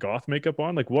had like goth makeup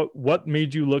on? Like what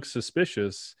made you look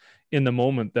suspicious in the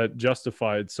moment that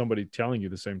justified somebody telling you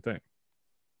the same thing?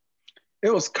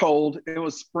 It was cold. It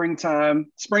was springtime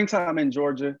in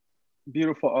Georgia.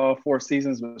 Beautiful all 4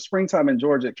 seasons, but springtime in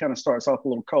Georgia, it kind of starts off a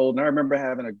little cold. And I remember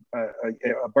having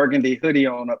a burgundy hoodie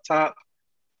on up top.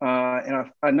 And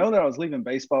I know that I was leaving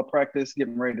baseball practice,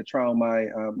 getting ready to try on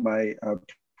my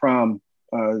prom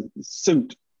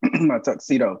suit, my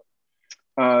tuxedo.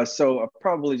 So I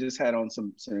probably just had on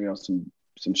some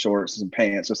some shorts, some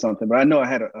pants or something, but I know I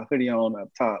had a hoodie on up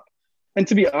top. And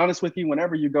to be honest with you,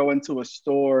 whenever you go into a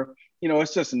store, you know,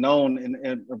 it's just known,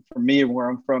 and for me, where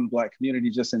I'm from, Black community,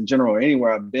 just in general,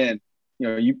 anywhere I've been, you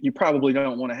know, you probably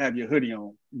don't want to have your hoodie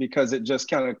on because it just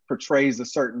kind of portrays a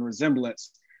certain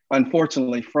resemblance,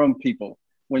 unfortunately, from people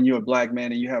when you're a Black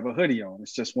man and you have a hoodie on.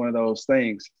 It's just one of those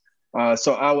things.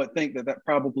 So I would think that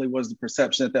probably was the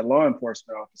perception that law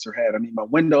enforcement officer had. I mean, my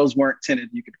windows weren't tinted.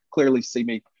 You could clearly see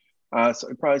me. So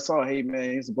he probably saw, hey,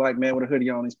 man, he's a Black man with a hoodie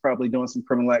on. He's probably doing some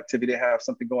criminal activity, have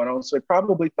something going on. So he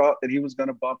probably thought that he was going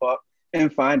to bump up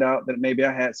and find out that maybe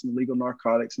I had some illegal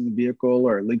narcotics in the vehicle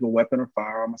or illegal weapon or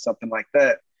firearm or something like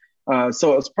that.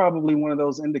 So it's probably one of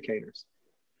those indicators.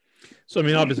 So, I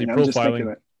mean, obviously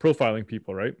profiling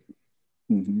people, right?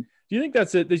 Mm-hmm. Do you think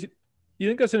that's it? Do you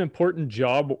think that's an important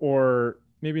job, or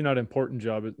maybe not important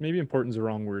job? Maybe important is the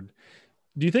wrong word.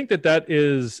 Do you think that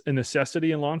is a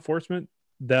necessity in law enforcement,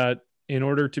 that in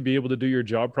order to be able to do your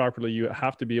job properly, you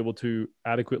have to be able to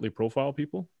adequately profile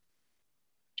people?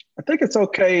 I think it's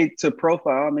okay to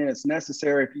profile. I mean, it's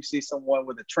necessary if you see someone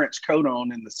with a trench coat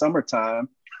on in the summertime.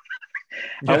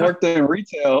 Yeah. I worked in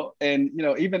retail, and you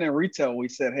know, even in retail, we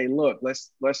said, "Hey, look,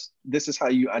 let's. This is how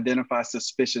you identify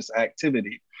suspicious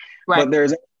activity." Right. But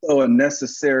there's also a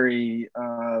necessary.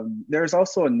 There's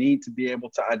also a need to be able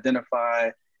to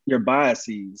identify your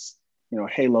biases. You know,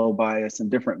 halo bias and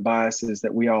different biases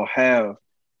that we all have,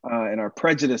 and our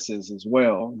prejudices as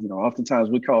well. You know, oftentimes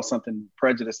we call something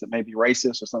prejudice that may be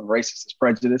racist, or something racist is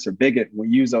prejudice, or bigot. We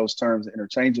use those terms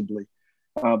interchangeably.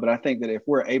 But I think that if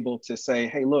we're able to say,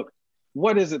 "Hey, look,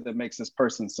 what is it that makes this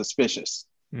person suspicious?"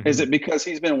 Mm-hmm. Is it because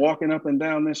he's been walking up and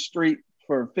down this street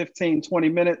for 15, 20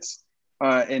 minutes?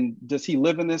 And does he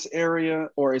live in this area,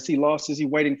 or is he lost? Is he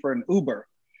waiting for an Uber?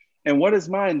 And what is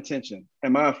my intention?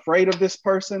 Am I afraid of this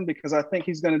person because I think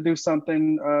he's going to do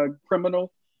something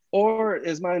criminal? Or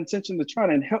is my intention to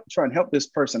try and help this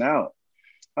person out?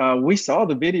 We saw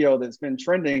the video that's been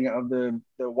trending of the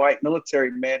white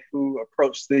military man who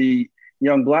approached the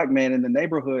young Black man in the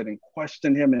neighborhood and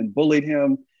questioned him and bullied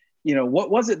him. You know, what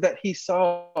was it that he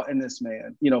saw in this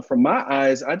man? You know, from my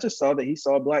eyes, I just saw that he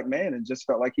saw a Black man and just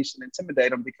felt like he should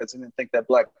intimidate him because he didn't think that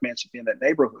Black man should be in that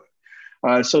neighborhood.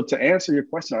 So to answer your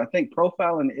question, I think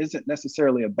profiling isn't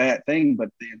necessarily a bad thing, but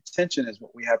the intention is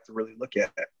what we have to really look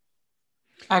at.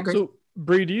 I agree. So,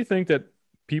 Bree, do you think that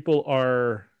people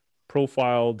are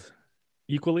profiled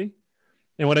equally?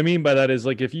 And what I mean by that is,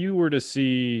 like, if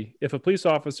a police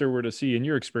officer were to see, in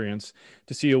your experience,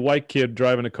 to see a white kid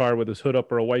driving a car with his hood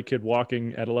up, or a white kid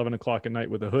walking at 11 o'clock at night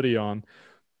with a hoodie on,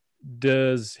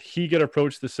 does he get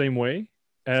approached the same way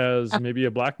as maybe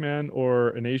a Black man or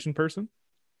an Asian person?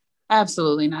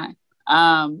 Absolutely not.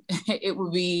 It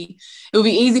would be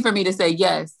easy for me to say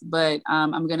yes, but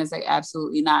I'm going to say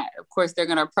absolutely not. Of course, they're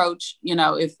going to approach, you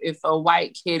know, if a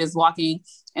white kid is walking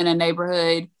in a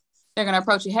neighborhood, they're going to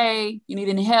approach you. Hey, you need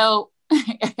any help?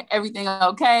 Everything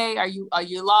okay? Are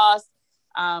you lost?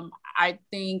 I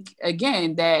think,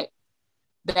 again, that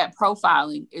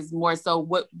profiling is more so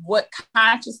what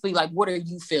consciously, like, what are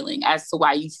you feeling as to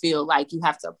why you feel like you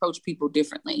have to approach people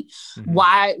differently? Mm-hmm.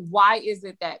 Why is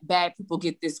it that bad people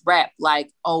get this rap, like,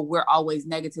 oh, we're always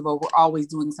negative, or we're always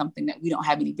doing something that we don't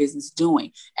have any business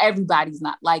doing? Everybody's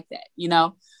not like that, you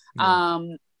know? Yeah.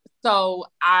 So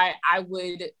I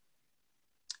would,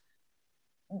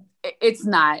 it's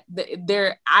not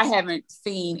there. I haven't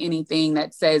seen anything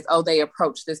that says, oh, they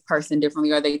approach this person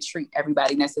differently, or they treat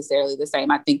everybody necessarily the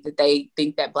same. I think that they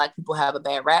think that Black people have a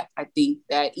bad rap. I think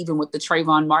that even with the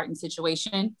Trayvon Martin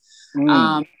situation,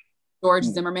 George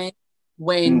Zimmerman,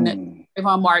 when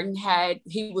Trayvon Martin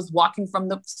he was walking from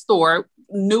the store,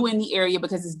 new in the area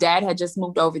because his dad had just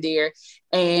moved over there,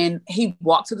 and he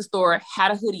walked to the store, had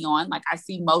a hoodie on, like I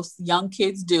see most young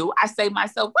kids do. I say to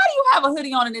myself, why do you have a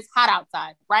hoodie on and it's hot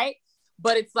outside, right?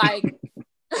 But it's like,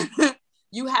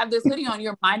 you have this hoodie on,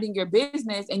 you're minding your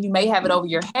business, and you may have it over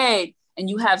your head, and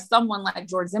you have someone like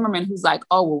George Zimmerman who's like,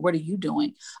 oh, well, what are you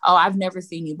doing? Oh, I've never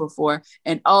seen you before.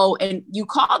 And you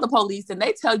call the police and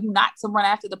they tell you not to run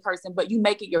after the person, but you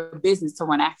make it your business to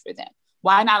run after them.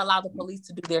 Why not allow the police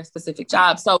to do their specific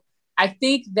job? So I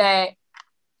think that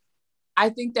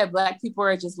Black people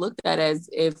are just looked at as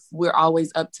if we're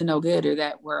always up to no good, or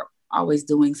that we're always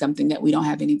doing something that we don't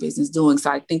have any business doing. So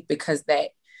I think because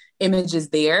that image is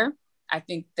there, I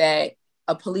think that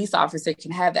a police officer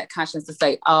can have that conscience to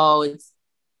say, oh,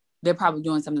 they're probably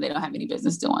doing something they don't have any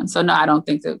business doing. So no, I don't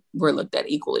think that we're looked at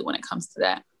equally when it comes to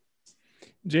that.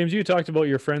 James, you talked about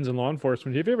your friends in law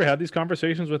enforcement. Have you ever had these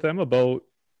conversations with them about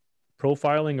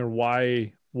profiling, or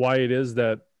why it is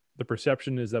that the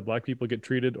perception is that Black people get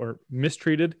treated or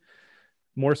mistreated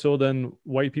more so than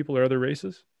white people or other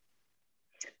races?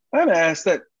 I haven't asked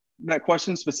that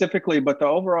question specifically, but the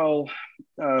overall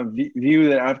view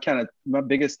that I've my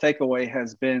biggest takeaway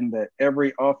has been that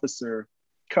every officer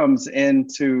comes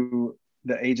into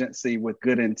the agency with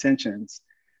good intentions,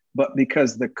 but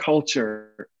because the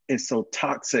culture is so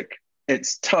toxic,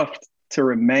 it's tough to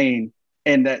remain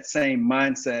in that same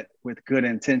mindset with good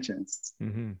intentions.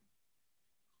 Mm-hmm.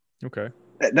 Okay.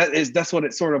 That's what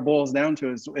it sort of boils down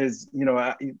to is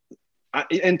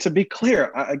and to be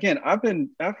clear,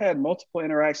 I've had multiple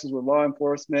interactions with law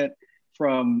enforcement,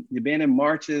 from being in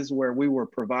marches where we were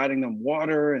providing them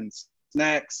water and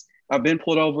snacks. I've been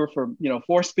pulled over for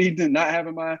force speeding and not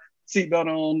having my seatbelt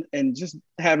on, and just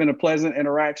having a pleasant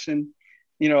interaction.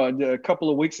 A couple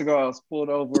of weeks ago, I was pulled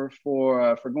over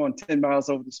for going 10 miles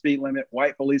over the speed limit.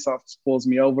 White police officer pulls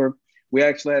me over. We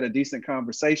actually had a decent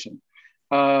conversation.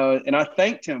 And I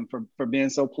thanked him for being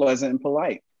so pleasant and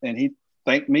polite. And he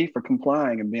thanked me for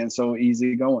complying and being so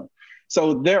easygoing.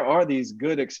 So there are these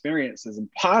good experiences and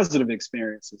positive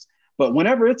experiences. But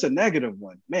whenever it's a negative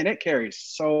one, man, it carries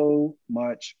so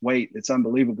much weight. It's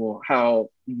unbelievable how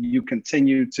you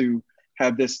continue to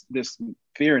have this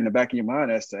fear in the back of your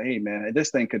mind as to, hey, man,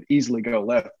 this thing could easily go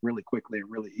left really quickly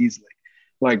and really easily,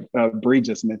 like Bree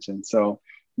just mentioned. So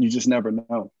you just never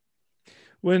know.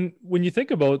 When you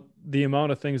think about the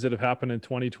amount of things that have happened in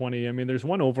 2020, I mean, there's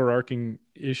one overarching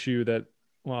issue that,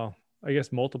 well, I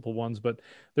guess multiple ones, but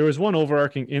there was one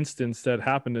overarching instance that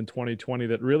happened in 2020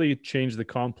 that really changed the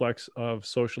complex of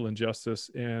social injustice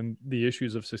and the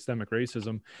issues of systemic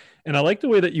racism. And I like the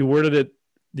way that you worded it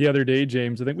the other day,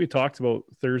 James. I think we talked about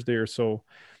Thursday or so,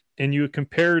 and you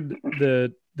compared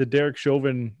the Derek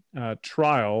Chauvin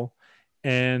trial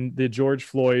and the George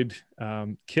Floyd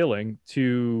killing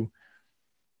to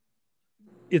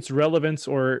its relevance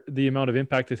or the amount of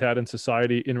impact it had in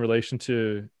society in relation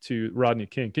to Rodney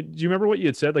King. Do you remember what you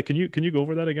had said? Like, can you go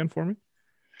over that again for me?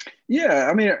 Yeah,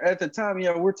 I mean, at the time,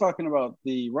 we're talking about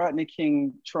the Rodney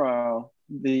King trial,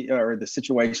 the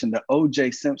situation, the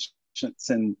O.J.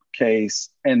 Simpson case,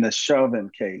 and the Chauvin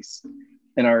case.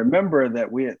 And I remember that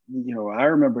I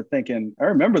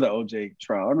remember the O.J.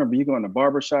 trial. I remember you going to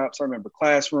barbershops. I remember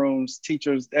classrooms,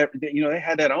 teachers, they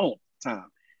had that on time.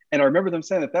 And I remember them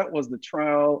saying that was the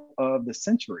trial of the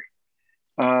century.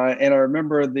 And I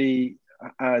remember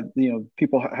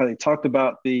people, how they talked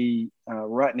about the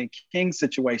Rodney King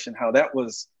situation, how that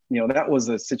was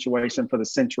a situation for the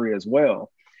century as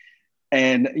well.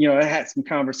 And, I had some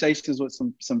conversations with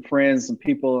some friends and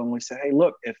people, and we said, hey,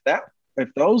 look, if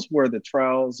those were the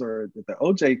trials, or if the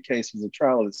OJ case was the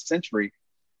trial of the century,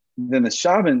 then the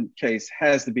Chauvin case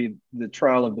has to be the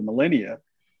trial of the millennia,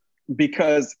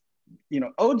 because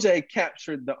OJ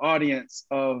captured the audience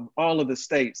of all of the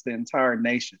states, the entire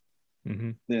nation,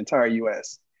 the entire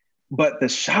US. But the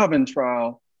Chauvin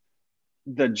trial,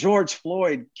 the George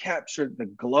Floyd captured the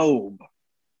globe.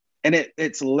 And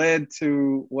it's led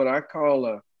to what I call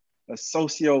a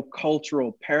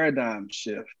socio-cultural paradigm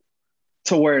shift,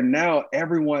 to where now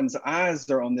everyone's eyes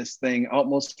are on this thing,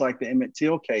 almost like the Emmett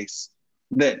Till case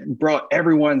that brought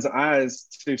everyone's eyes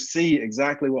to see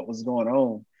exactly what was going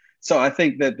on. So I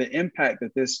think that the impact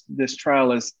that this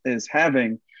trial is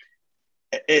having,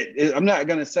 I'm not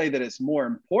going to say that it's more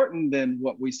important than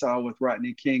what we saw with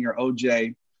Rodney King or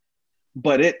OJ,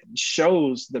 but it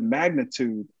shows the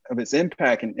magnitude of its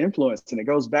impact and influence. And it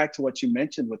goes back to what you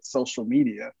mentioned with social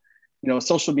media.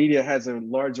 Social media has a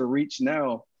larger reach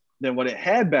now than what it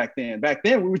had back then. Back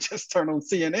then, we would just turn on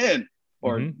CNN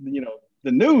or,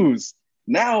 the news.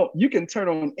 Now you can turn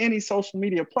on any social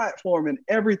media platform and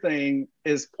everything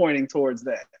is pointing towards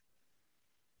that.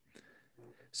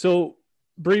 So,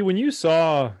 Bree, when you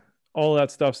saw all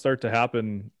that stuff start to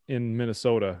happen in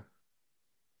Minnesota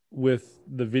with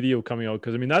the video coming out,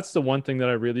 because I mean, that's the one thing that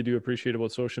I really do appreciate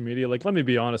about social media. Like, let me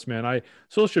be honest, man,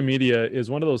 social media is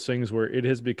one of those things where it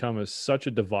has become such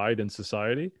a divide in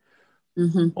society.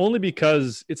 Only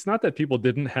because it's not that people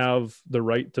didn't have the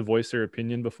right to voice their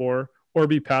opinion before, or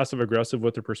be passive aggressive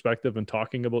with their perspective and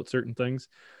talking about certain things.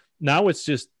 Now it's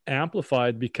just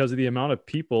amplified because of the amount of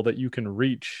people that you can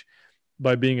reach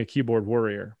by being a keyboard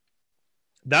warrior.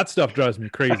 That stuff drives me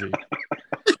crazy.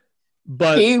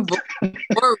 But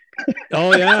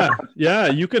oh yeah,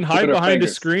 you can hide behind a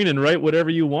screen and write whatever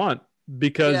you want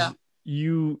because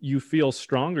you feel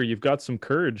stronger. You've got some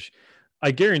courage.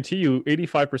 I guarantee you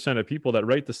 85% of people that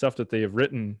write the stuff that they have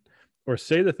written or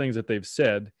say the things that they've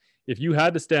said, if you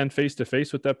had to stand face to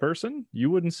face with that person, you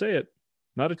wouldn't say it.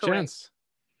 Not a chance.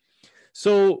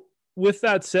 So with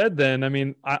that said, then, I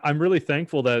mean, I'm really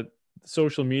thankful that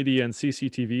social media and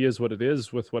CCTV is what it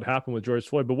is with what happened with George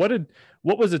Floyd. But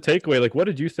what was the takeaway? Like, what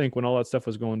did you think when all that stuff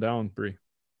was going down, Bree?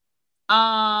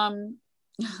 Um,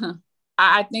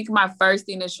 I think my first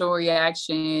initial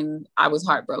reaction, I was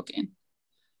heartbroken.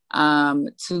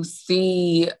 To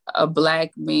see a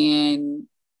Black man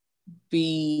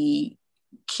be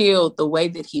killed the way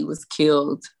that he was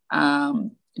killed,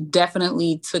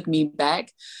 definitely took me back.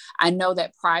 I know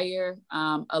that prior,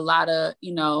 a lot of,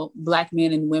 Black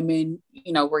men and women,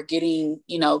 were getting,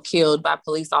 killed by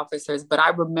police officers. But I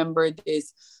remember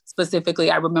this specifically.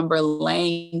 I remember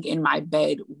laying in my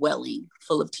bed, welling,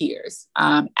 full of tears,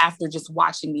 after just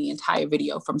watching the entire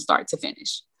video from start to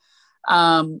finish.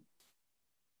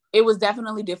 It was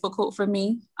definitely difficult for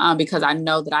me, because I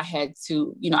know that I had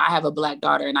to, I have a Black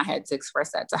daughter and I had to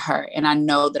express that to her. And I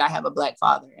know that I have a Black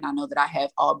father, and I know that I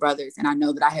have all brothers, and I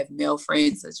know that I have male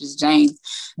friends such as James,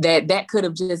 that could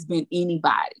have just been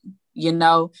anybody,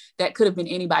 that could have been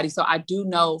anybody. So I do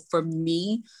know for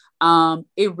me,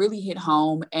 it really hit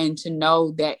home, and to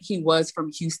know that he was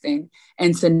from Houston,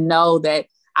 and to know that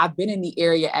I've been in the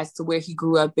area as to where he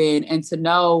grew up in, and to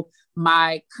know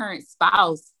my current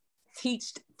spouse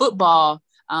teached football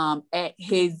at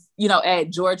his, at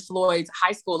George Floyd's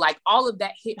high school. Like, all of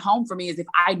that hit home for me as if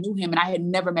I knew him and I had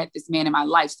never met this man in my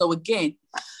life. So again,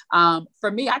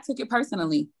 for me, I took it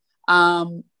personally.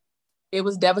 It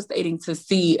was devastating to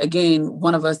see, again,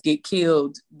 one of us get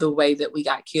killed the way that we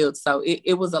got killed. So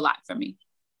it was a lot for me.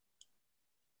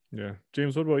 Yeah.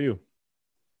 James, what about you?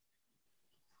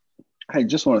 I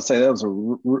just want to say that was a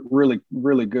really,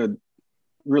 really good.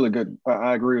 Really good.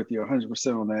 I agree with you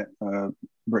 100% on that,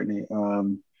 Brittney.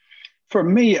 For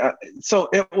me, so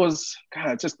it was,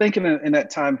 God, just thinking in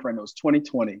that time frame, it was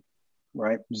 2020,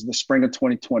 right? It was the spring of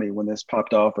 2020 when this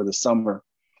popped off, or the summer,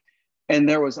 and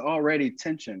there was already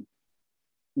tension.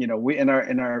 We in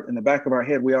the back of our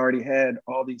head, we already had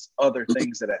all these other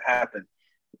things that had happened.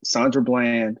 Sandra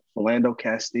Bland, Philando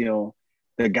Castile,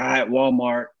 the guy at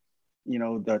Walmart,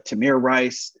 the Tamir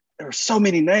Rice. There were so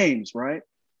many names, right?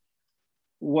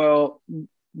 Well,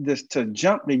 to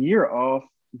jump the year off,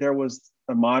 there was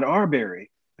Ahmaud Arbery.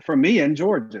 For me in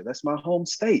Georgia, that's my home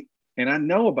state, and I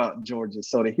know about Georgia.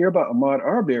 So to hear about Ahmaud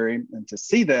Arbery and to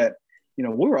see that, we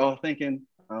were all thinking,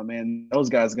 oh man, those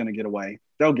guys are going to get away.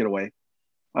 They'll get away.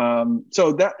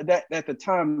 So that at the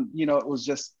time, it was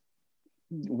just,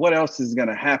 what else is going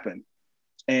to happen?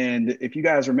 And if you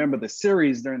guys remember the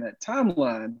series during that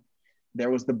timeline,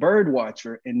 there was the Bird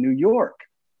Watcher in New York.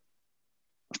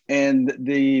 And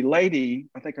the lady,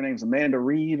 I think her name's Amanda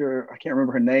Reed, or I can't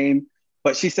remember her name,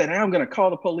 but she said, hey, I'm going to call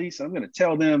the police, and I'm going to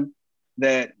tell them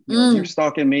that you're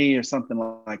stalking me or something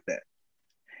like that.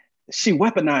 She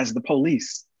weaponized the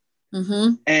police.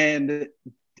 Mm-hmm.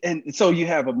 And so you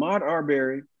have Ahmaud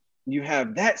Arbery, you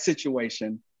have that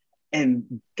situation,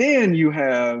 and then you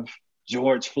have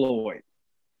George Floyd.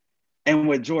 And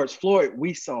with George Floyd,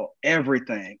 we saw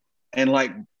everything. And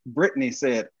like Brittney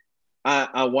said,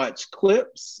 I watched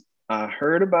clips, I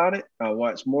heard about it, I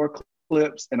watched more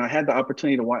clips, and I had the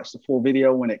opportunity to watch the full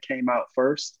video when it came out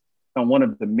first on one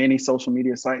of the many social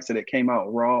media sites that it came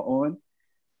out raw on.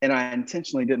 And I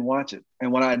intentionally didn't watch it.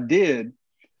 And when I did,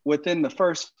 within the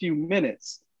first few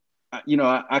minutes, I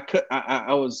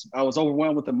was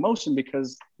overwhelmed with emotion,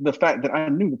 because the fact that I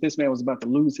knew that this man was about to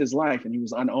lose his life and he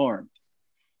was unarmed.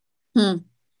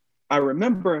 I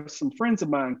remember some friends of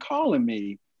mine calling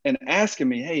me and asking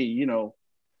me, hey,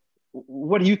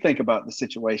 what do you think about the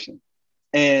situation?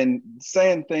 And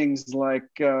saying things like,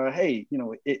 hey,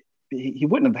 he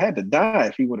wouldn't have had to die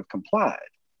if he would have complied.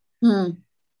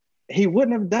 He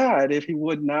wouldn't have died if he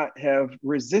would not have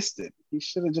resisted. He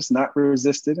should have just not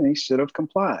resisted, and he should have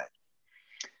complied.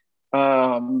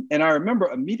 And I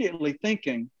remember immediately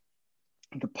thinking,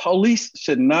 the police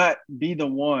should not be the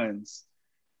ones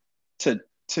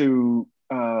to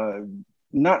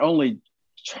not only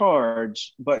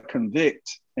charge, but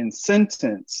convict and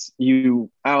sentence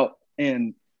you out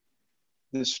in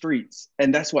the streets.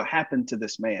 And that's what happened to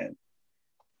this man.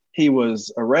 He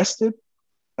was arrested,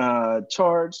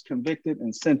 charged, convicted,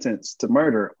 and sentenced to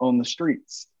murder on the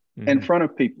streets in front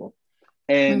of people.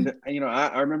 And,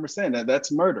 I remember saying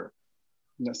that's murder.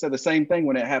 I said the same thing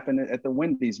when it happened at the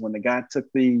Wendy's, when the guy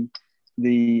took the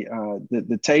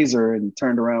taser and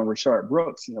turned around Rashard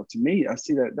Brooks. To me, I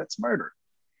see that's murder.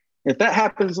 If that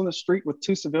happens on the street with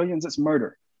two civilians, it's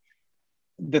murder.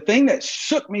 The thing that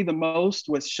shook me the most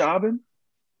was Chauvin.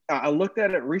 I looked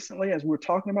at it recently as we were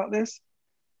talking about this,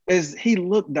 is he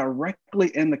looked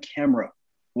directly in the camera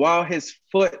while his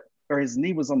foot or his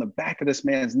knee was on the back of this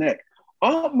man's neck,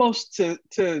 almost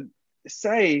to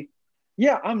say,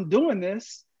 yeah, I'm doing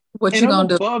this What And you I'm gonna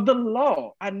do? above the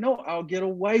law. I know I'll get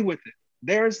away with it.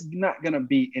 There's not going to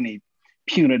be any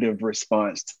punitive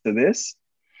response to this.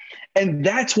 And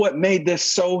that's what made this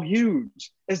so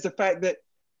huge, is the fact that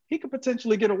he could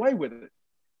potentially get away with it.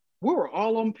 We were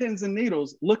all on pins and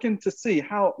needles looking to see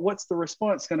what's the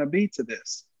response going to be to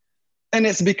this. And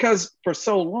it's because for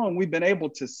so long we've been able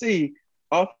to see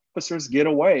officers get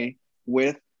away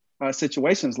with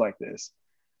situations like this.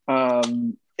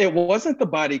 It wasn't the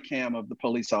body cam of the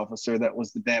police officer that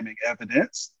was the damning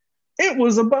evidence. It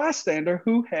was a bystander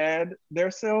who had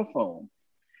their cell phone.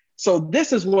 So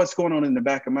this is what's going on in the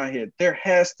back of my head. There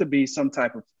has to be some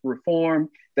type of reform.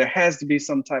 There has to be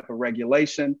some type of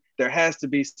regulation. There has to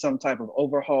be some type of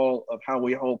overhaul of how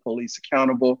we hold police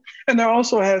accountable. And there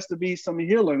also has to be some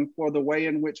healing for the way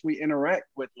in which we interact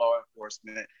with law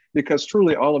enforcement, because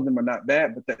truly all of them are not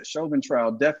bad. But that Chauvin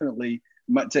trial definitely,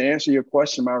 to answer your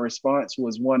question, my response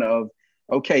was one of,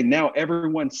 okay, now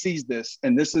everyone sees this,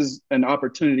 and this is an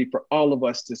opportunity for all of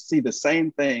us to see the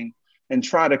same thing and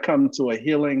try to come to a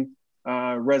healing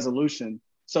resolution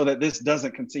so that this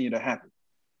doesn't continue to happen.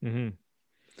 Mm-hmm.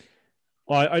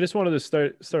 Well, I just wanted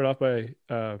to start off by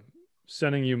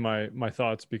sending you my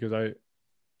thoughts, because I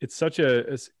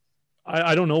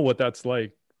don't know what that's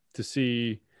like to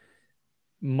see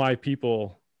my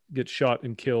people get shot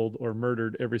and killed or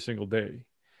murdered every single day.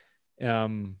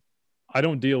 I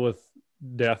don't deal with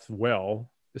death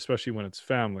well, especially when it's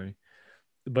family.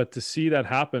 But to see that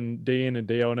happen day in and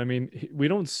day out, I mean, we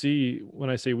don't see,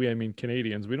 when I say we, I mean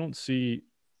Canadians, we don't see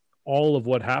all of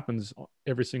what happens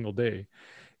every single day.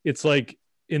 It's like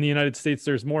in the United States,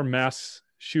 there's more mass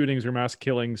shootings or mass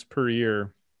killings per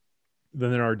year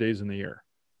than there are days in the year.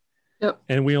 Yep.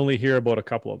 And we only hear about a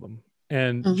couple of them.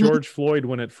 And George Floyd,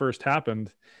 when it first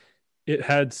happened, it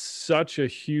had such a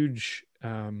huge,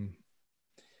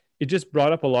 it just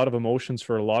brought up a lot of emotions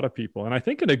for a lot of people. And I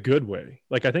think in a good way.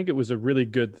 Like, I think it was a really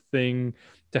good thing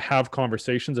to have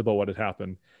conversations about what had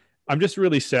happened. I'm just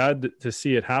really sad to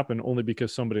see it happen only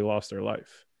because somebody lost their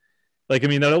life. Like, I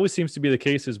mean, that always seems to be the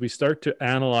case, is we start to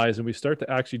analyze and we start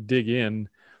to actually dig in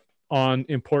on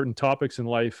important topics in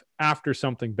life after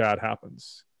something bad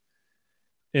happens.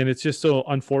 And it's just so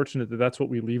unfortunate that that's what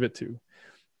we leave it to.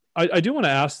 I do want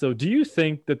to ask, though, do you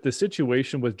think that the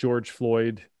situation with George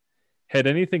Floyd had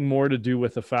anything more to do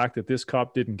with the fact that this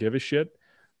cop didn't give a shit?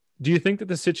 Do you think that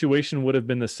the situation would have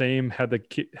been the same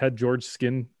had George's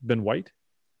skin been white?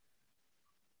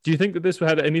 Do you think that this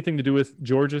had anything to do with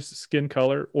George's skin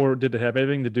color, or did it have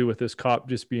anything to do with this cop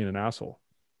just being an asshole?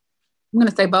 I'm going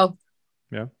to say both.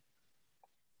 Yeah.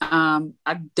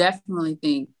 I definitely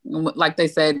think, like they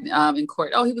said in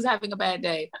court, oh, he was having a bad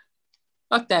day.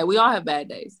 Fuck that. We all have bad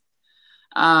days.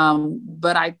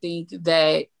 But I think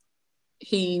that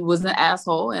he was an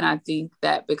asshole. And I think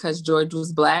that because George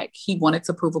was Black, he wanted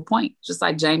to prove a point. Just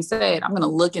like James said, I'm going to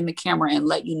look in the camera and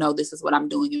let you know this is what I'm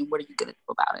doing and what are you going to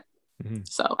do about it. Mm-hmm.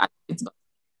 So I think it's both.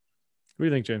 What do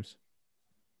you think, James?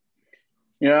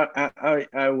 Yeah,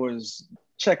 I was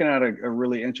checking out a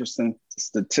really interesting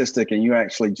statistic, and you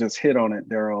actually just hit on it,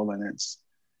 Daryl, and it's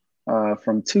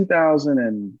from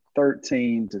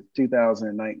 2013 to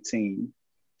 2019,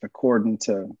 according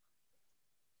to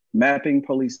Mapping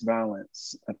Police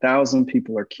Violence, 1,000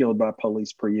 people are killed by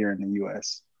police per year in the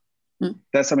U.S.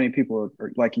 That's how many people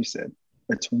are, like you said,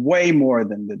 it's way more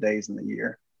than the days in the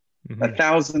year.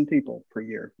 1,000 people per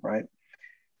year, right?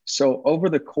 So over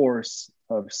the course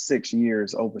of 6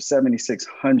 years, over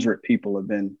 7,600 people have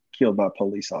been killed by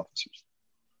police officers.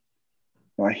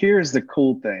 Now, here's the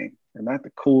cool thing, or not the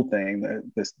cool thing,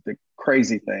 the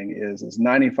crazy thing is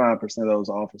 95% of those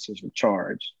officers were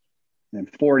charged, and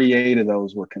 48 of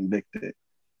those were convicted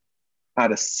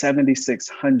out of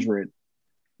 7,600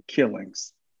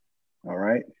 killings. All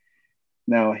right.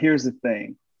 Now, here's the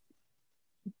thing.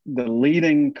 The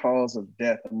leading cause of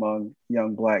death among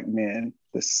young Black men,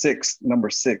 number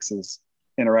six is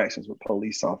interactions with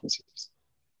police officers.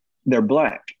 They're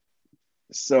Black.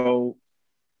 So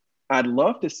I'd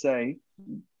love to say,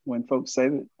 when folks say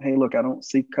that, hey, look, I don't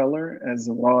see color as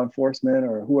a law enforcement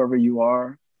or whoever you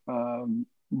are,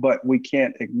 but we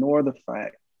can't ignore the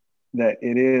fact that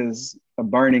it is a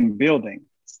burning building.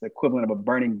 It's the equivalent of a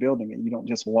burning building, and you don't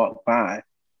just walk by.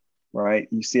 Right?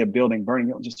 You see a building burning,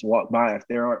 you don't just walk by. If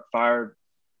there aren't fire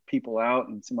people out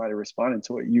and somebody responding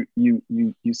to it, you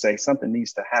say something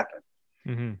needs to happen.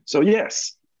 Mm-hmm. So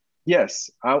yes,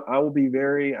 I will be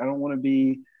I don't want to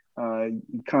be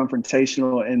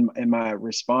confrontational in my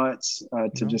response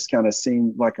to just kind of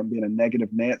seem like I'm being a negative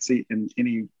Nancy in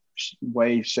any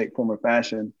way, shape, form, or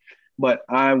fashion. But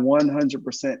I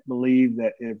 100% believe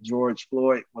that if George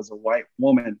Floyd was a white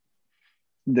woman,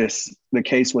 the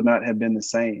case would not have been the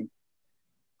same.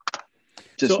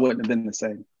 Just So, wouldn't have been the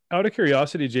same. out of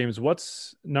curiosity, James,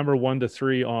 what's number 1 to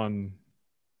 3 on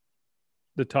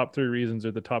the top 3 reasons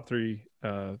or the top 3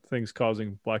 things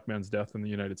causing Black man's death in the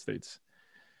United States?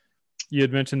 You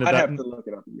had mentioned that. I'd have to look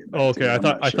it up and get back Oh, okay. to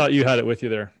you. I thought you had it with you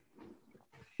there.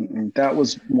 That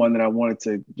was one that I wanted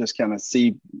to just kind of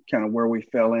see kind of where we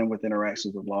fell in with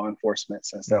interactions with law enforcement,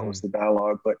 since that was the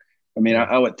dialogue. But I mean,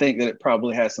 I would think that it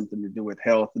probably has something to do with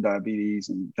health, diabetes,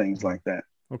 and things like that,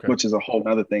 which is a whole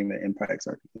other thing that impacts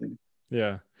our community.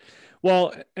 Yeah.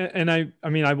 Well, and I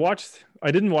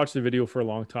didn't watch the video for a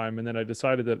long time. And then I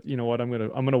decided that, you know what, I'm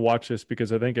going to watch this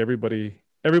because I think everybody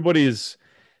is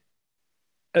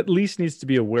at least needs to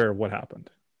be aware of what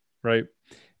happened. Right.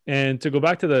 And to go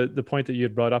back to the point that you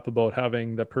had brought up about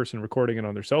having that person recording it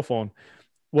on their cell phone,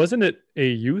 wasn't it a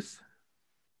youth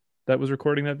that was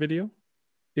recording that video?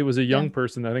 It was a young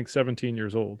person, I think 17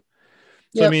 years old.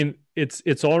 So, I mean,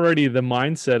 it's already the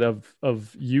mindset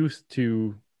of youth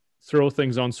to throw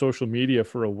things on social media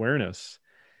for awareness,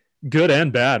 good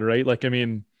and bad, right? Like, I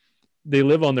mean, they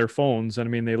live on their phones and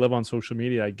I mean, they live on social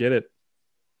media. I get it.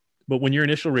 But when your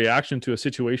initial reaction to a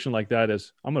situation like that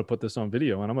is, I'm going to put this on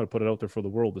video and I'm going to put it out there for the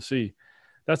world to see.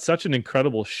 That's such an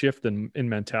incredible shift in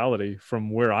mentality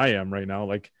from where I am right now.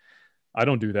 Like, I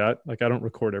don't do that. Like, I don't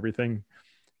record everything.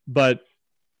 But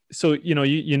so, you know,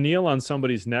 you kneel on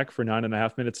somebody's neck for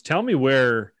 9.5 minutes. Tell me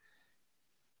where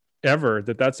ever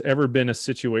that's ever been a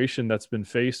situation that's been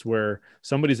faced where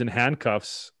somebody's in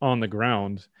handcuffs on the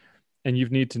ground and you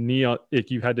had to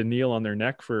kneel on their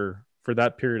neck for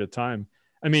that period of time.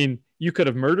 I mean, you could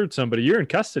have murdered somebody. You're in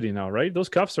custody now, right? Those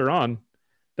cuffs are on.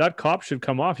 That cop should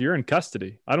come off. You're in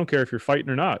custody. I don't care if you're fighting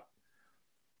or not.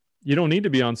 You don't need to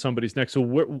be on somebody's neck.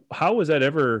 So how was that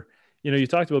ever, you know, you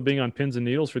talked about being on pins and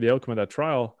needles for the outcome of that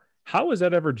trial. How is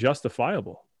that ever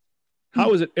justifiable?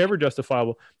 How is it ever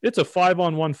justifiable? It's a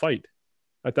 5-on-1 fight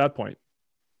at that point.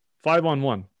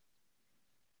 5-on-1.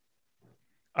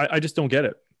 I just don't get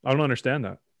it. I don't understand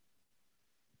that.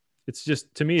 It's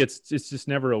just, to me, it's just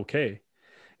never okay.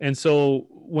 And so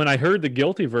when I heard the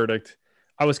guilty verdict,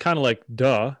 I was kind of like,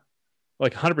 duh,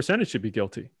 like 100% it should be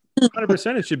guilty.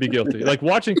 100% it should be guilty. Like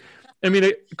watching, I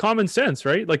mean, common sense,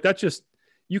 right? Like that's just,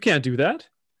 you can't do that.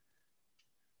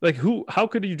 Like how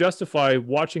could you justify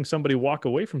watching somebody walk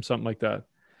away from something like that?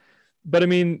 But I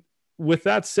mean, with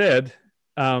that said,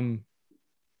 I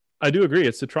do agree.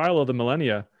 It's the trial of the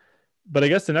millennia. But I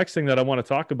guess the next thing that I want to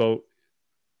talk about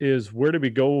is where do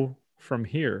we go from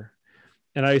here?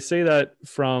 And I say that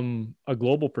from a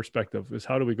global perspective is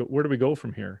where do we go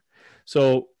from here?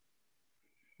 So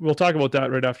we'll talk about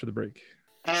that right after the break.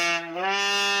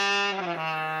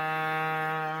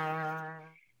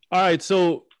 All right.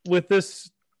 So with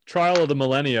this trial of the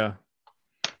millennia,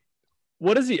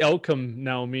 what does the outcome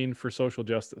now mean for social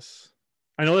justice?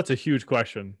 I know that's a huge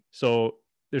question. So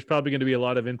there's probably going to be a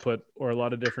lot of input or a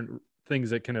lot of different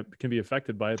things that can be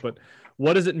affected by it. But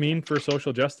what does it mean for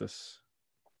social justice?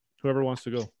 Whoever wants to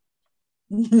go.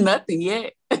 Nothing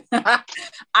yet.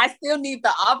 I still need the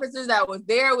officers that was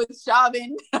there with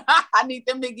Chauvin. I need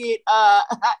them to get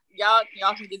y'all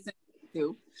can get sent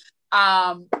to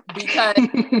because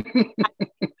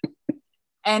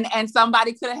and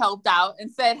somebody could have helped out and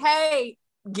said, hey,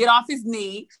 get off his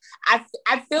knee.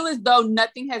 I feel as though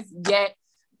nothing has yet.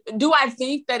 Do I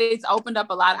think that it's opened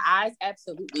up a lot of eyes?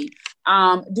 Absolutely.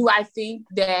 Do I think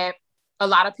that a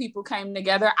lot of people came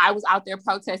together? I was out there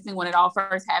protesting when it all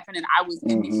first happened, and I was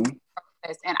in these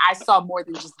protests, and I saw more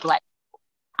than just Black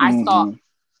people. I saw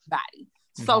everybody.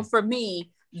 So for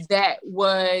me, that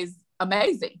was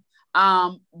amazing.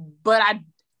 But I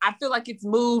feel like it's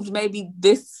moved maybe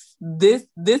this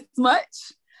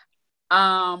much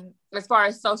as far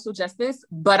as social justice.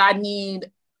 But I need,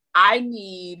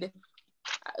 like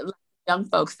young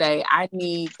folks say, I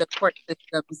need the court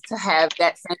systems to have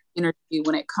that same energy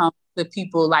when it comes to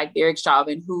people like Derek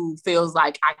Chauvin, who feels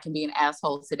like I can be an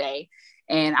asshole today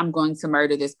and I'm going to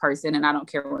murder this person and I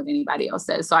don't care what anybody else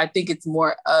says. So I think it's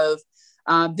more of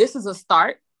this is a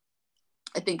start.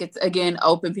 I think it's, again,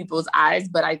 open people's eyes,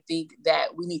 but I think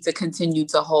that we need to continue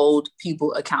to hold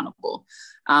people accountable.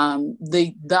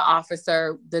 The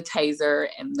officer, the taser,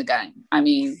 and the gun. I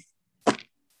mean,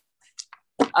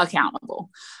 accountable.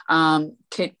 I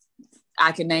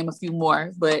can name a few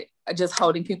more, but just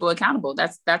holding people accountable.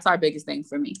 That's our biggest thing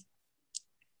for me.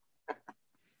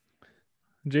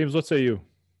 James, what say you?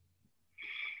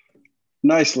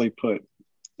 Nicely put,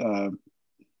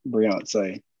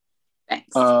 Beyonce.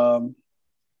 Thanks.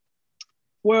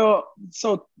 Well,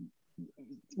 so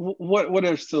what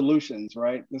are solutions,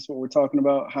 right? That's what we're talking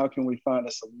about. How can we find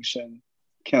a solution?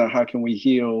 How can we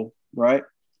heal, right?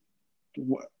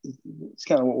 it's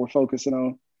kind of what we're focusing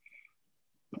on.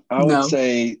 I would No.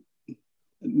 say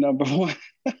number one,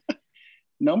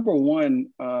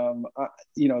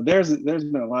 there's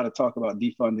been a lot of talk about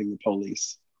defunding the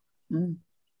police. Mm.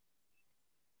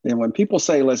 And when people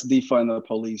say let's defund the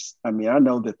police, I mean, I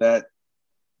know that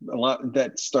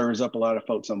stirs up a lot of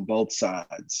folks on both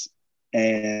sides.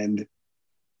 And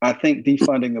I think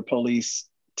defunding the police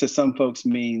to some folks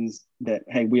means that,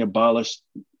 hey, we abolish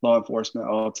law enforcement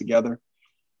altogether.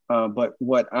 But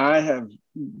what I have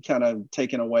kind of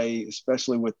taken away,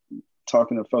 especially with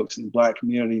talking to folks in the Black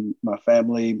community, my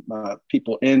family, my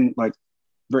people in, like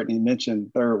Brittney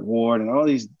mentioned, Third Ward and all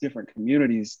these different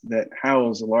communities that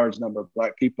house a large number of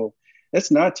Black people, it's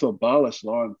not to abolish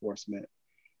law enforcement,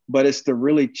 but it's to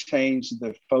really change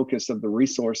the focus of the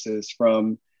resources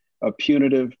from a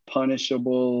punitive,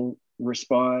 punishable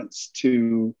response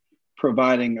to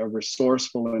providing a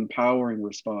resourceful, empowering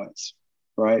response,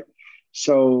 right?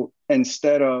 So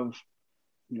instead of,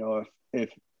 if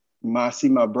I see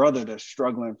my brother that's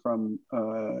struggling from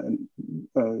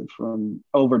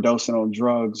overdosing on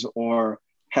drugs or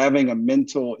having a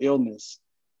mental illness,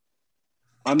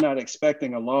 I'm not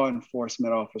expecting a law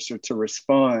enforcement officer to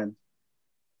respond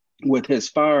with his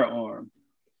firearm.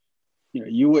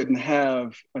 You wouldn't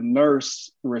have a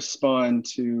nurse respond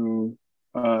to,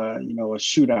 a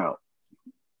shootout.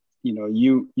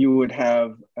 You would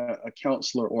have a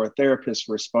counselor or a therapist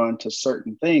respond to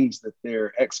certain things that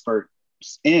they're experts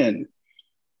in.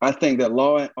 I think that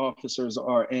law officers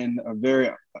are in a very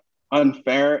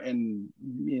unfair and,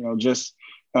 just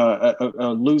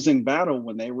a losing battle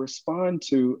when they respond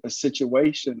to a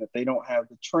situation that they don't have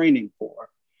the training for.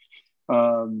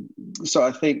 So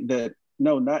I think that,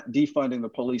 no, not defunding the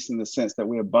police in the sense that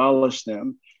we abolish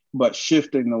them, but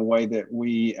shifting the way that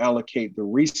we allocate the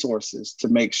resources to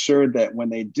make sure that when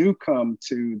they do come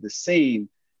to the scene,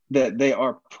 that they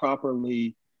are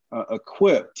properly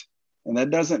equipped. And that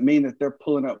doesn't mean that they're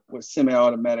pulling up with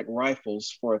semi-automatic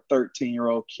rifles for a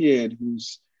 13-year-old kid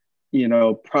who's,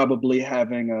 probably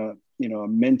having a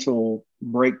mental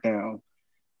breakdown.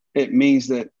 It means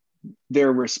that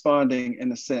they're responding in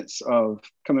the sense of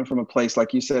coming from a place,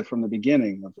 like you said from the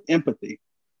beginning, of empathy.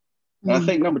 And I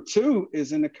think number two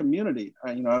is in the community.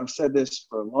 I've said this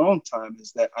for a long time,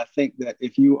 is that I think that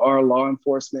if you are law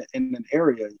enforcement in an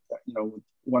area,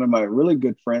 one of my really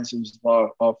good friends who's a law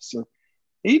officer,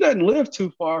 he doesn't live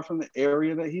too far from the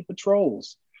area that he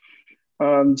patrols.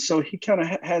 So he kind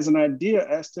of has an idea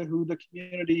as to who the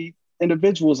community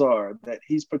individuals are that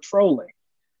he's patrolling.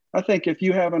 I think if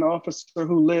you have an officer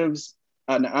who lives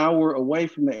an hour away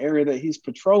from the area that he's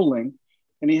patrolling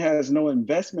and he has no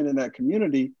investment in that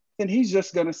community, then he's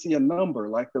just going to see a number,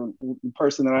 like the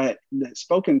person that I had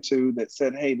spoken to that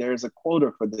said, hey, there's a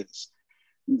quota for this.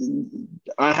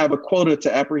 I have a quota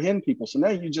to apprehend people. So now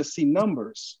you just see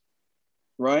numbers,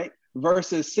 right?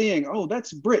 Versus seeing, oh,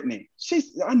 that's Brittney.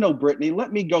 I know Brittney.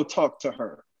 Let me go talk to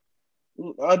her.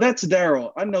 That's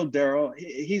Daryl. I know Daryl.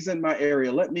 He's in my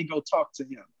area. Let me go talk to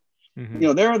him.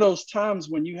 Mm-hmm. There are those times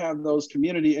when you have those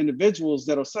community individuals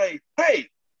that'll say, hey,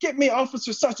 get me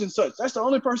officer such and such. That's the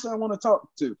only person I want to talk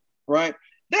to, right?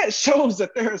 That shows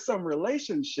that there is some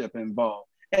relationship involved.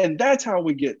 And that's how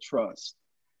we get trust.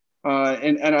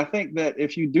 And I think that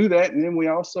if you do that, and then we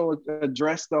also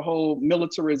address the whole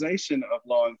militarization of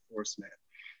law enforcement.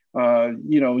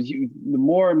 The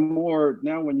more and more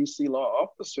now when you see law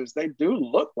officers, they do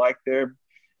look like they're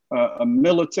a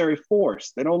military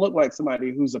force. They don't look like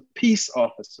somebody who's a peace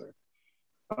officer.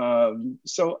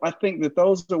 So I think that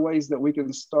those are ways that we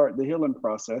can start the healing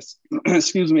process.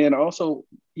 Excuse me. And also,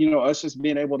 us just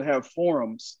being able to have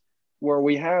forums where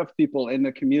we have people in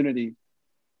the community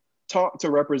talk to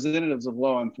representatives of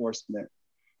law enforcement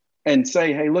and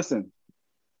say, hey, listen,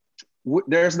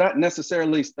 there's not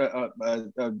necessarily a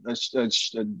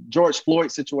George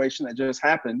Floyd situation that just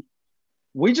happened.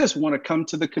 We just want to come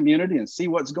to the community and see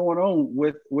what's going on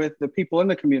with the people in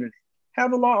the community.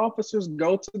 Have the law officers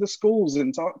go to the schools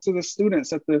and talk to the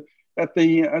students at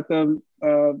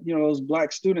those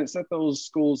Black students at those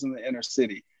schools in the inner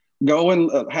city. Go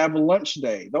and have a lunch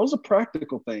day. Those are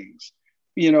practical things.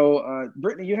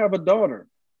 Brittney, you have a daughter.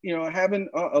 Having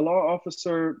a law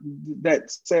officer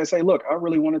that says, hey, look, I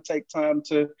really want to take time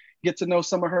to get to know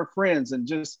some of her friends and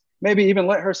just maybe even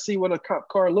let her see what a cop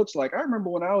car looks like. I remember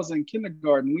when I was in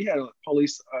kindergarten, we had a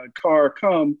police car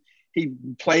come. He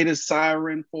played his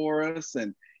siren for us,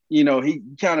 and he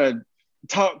kind of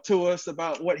talked to us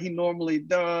about what he normally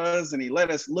does, and he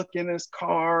let us look in his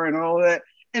car and all of that.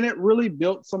 And it really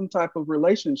built some type of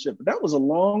relationship. But that was a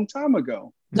long time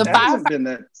ago. The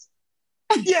firefighter.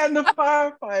 Yeah, and the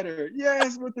firefighter.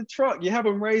 Yes, with the truck. You have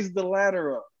him raise the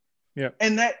ladder up. Yeah.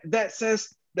 And that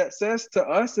says to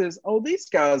us is, oh, these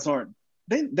guys aren't,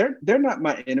 they're not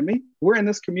my enemy. We're in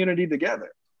this community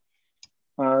together.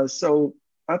 So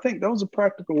I think those are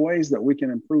practical ways that we can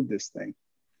improve this thing.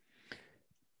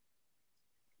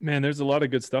 Man, there's a lot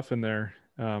of good stuff in there.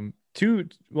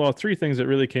 Three things that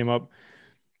really came up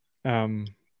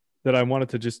that I wanted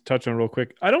to just touch on real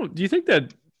quick. Do you think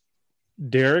that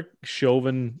Derek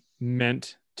Chauvin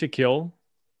meant to kill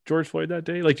George Floyd that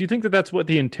day? Like, do you think that that's what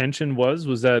the intention was?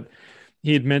 Was that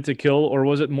he had meant to kill, or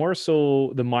was it more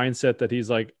so the mindset that he's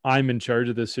like, I'm in charge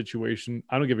of this situation.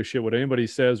 I don't give a shit what anybody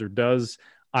says or does.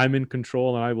 I'm in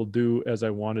control and I will do as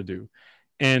I want to do.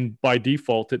 And by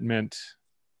default, it meant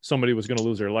somebody was going to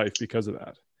lose their life because of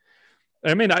that.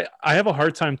 I mean, I have a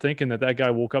hard time thinking that guy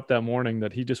woke up that morning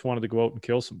that he just wanted to go out and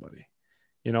kill somebody.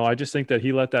 You know, I just think that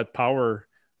he let that power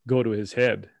go to his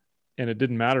head, and it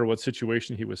didn't matter what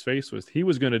situation he was faced with. He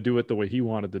was going to do it the way he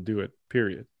wanted to do it,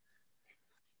 period.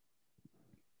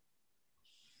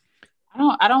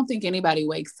 I don't think anybody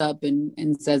wakes up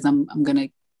and says, I'm going to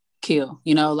kill,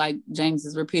 you know, like James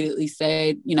has repeatedly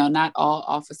said, you know, not all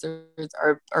officers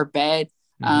are bad.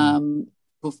 Mm-hmm.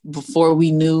 Before we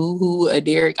knew who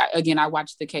Derek, I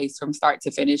watched the case from start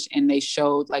to finish, and they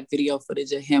showed like video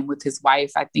footage of him with his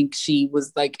wife. I think she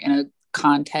was like in a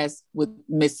contest with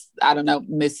Miss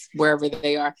wherever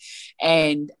they are.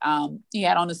 And he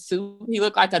had on a suit. He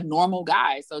looked like a normal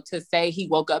guy. So to say he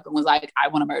woke up and was like, I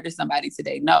want to murder somebody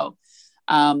today, no.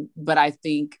 But I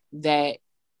think that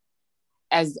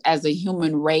as a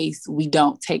human race, we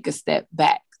don't take a step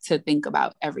back to think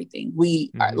about everything.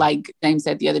 We are, like James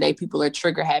said the other day, people are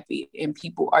trigger happy and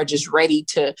people are just ready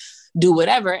to do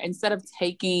whatever instead of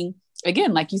taking,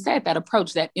 again, like you said, that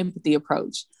approach, that empathy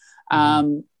approach.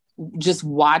 Just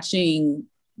watching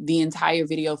the entire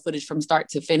video footage from start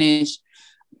to finish,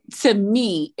 to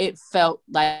me, it felt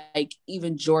like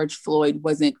even George Floyd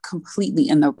wasn't completely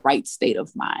in the right state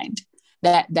of mind.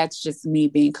 That's just me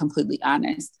being completely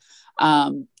honest.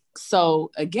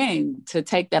 So again, to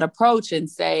take that approach and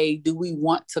say, do we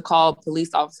want to call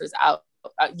police officers out?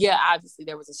 Yeah, obviously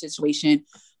there was a situation,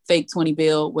 fake 20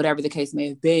 bill, whatever the case may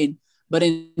have been. But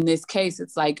in this case,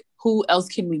 it's like, who else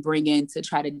can we bring in to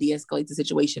try to de-escalate the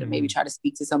situation and maybe try to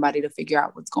speak to somebody to figure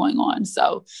out what's going on?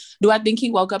 So do I think he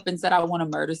woke up and said, I want to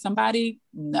murder somebody?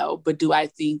 No. But do I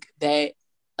think that,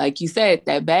 like you said,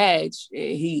 that badge,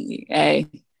 he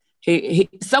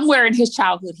somewhere in his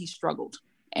childhood, he struggled.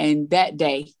 And that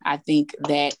day, I think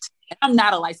that, and I'm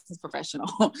not a licensed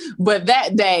professional, but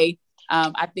that day,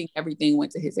 I think everything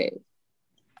went to his head.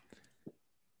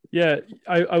 Yeah,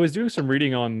 I was doing some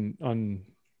reading on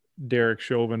Derek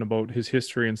Chauvin about his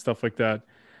history and stuff like that.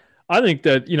 I think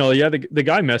that, you know, yeah, the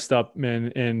guy messed up,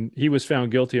 man, and he was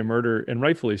found guilty of murder, and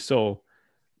rightfully so.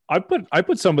 I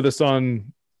put some of this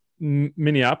on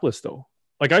Minneapolis, though.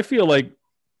 Like, I feel like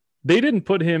they didn't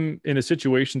put him in a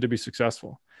situation to be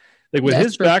successful. Like, with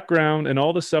his background and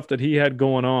all the stuff that he had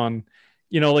going on,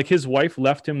 you know, like his wife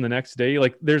left him the next day.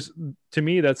 Like, to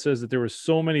me, that says that there were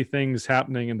so many things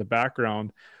happening in the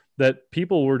background that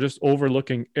people were just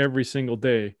overlooking every single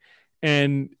day.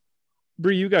 And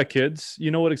Bree, you got kids,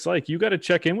 you know what it's like. You got to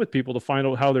check in with people to find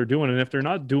out how they're doing. And if they're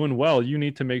not doing well, you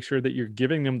need to make sure that you're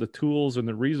giving them the tools and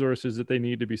the resources that they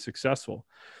need to be successful.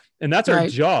 And that's our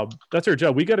job. That's our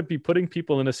job. We got to be putting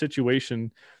people in a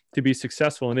situation to be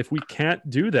successful. And if we can't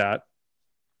do that,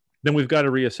 then we've got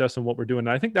to reassess on what we're doing. And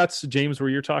I think that's, James, where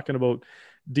you're talking about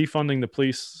defunding the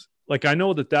police. Like, I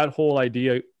know that whole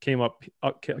idea came up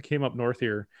north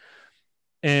here.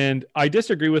 And I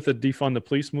disagree with the defund the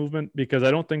police movement, because I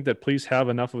don't think that police have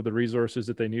enough of the resources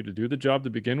that they need to do the job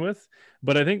to begin with.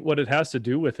 But I think what it has to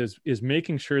do with is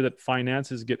making sure that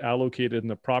finances get allocated in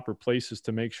the proper places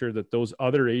to make sure that those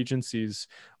other agencies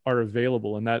are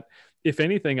available. And that, if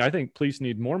anything, I think police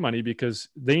need more money because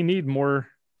they need more.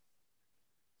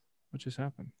 What just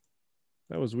happened?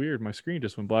 That was weird. My screen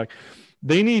just went black.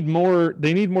 They need more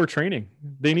training.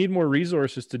 They need more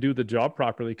resources to do the job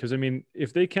properly. Because, I mean,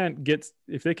 if they can't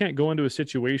go into a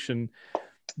situation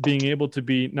being able to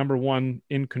be, number one,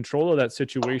 in control of that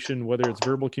situation, whether it's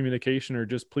verbal communication or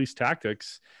just police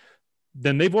tactics,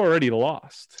 then they've already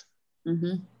lost.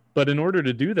 But in order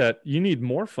to do that, you need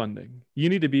more funding. You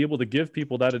need to be able to give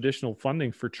people that additional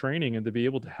funding for training and to be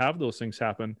able to have those things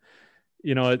happen.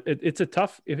 You know, it's a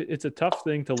tough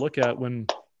thing to look at when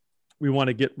we want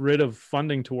to get rid of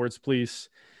funding towards police,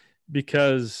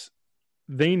 because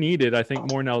they need it, I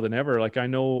think, more now than ever. Like, I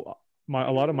know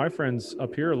a lot of my friends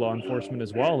up here are law enforcement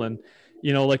as well. And,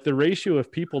 you know, like the ratio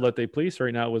of people that they police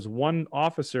right now is one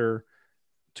officer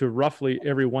to roughly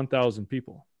every 1,000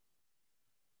 people.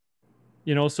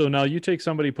 You know, so now you take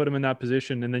somebody, put them in that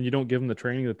position, and then you don't give them the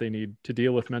training that they need to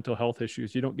deal with mental health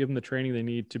issues. You don't give them the training they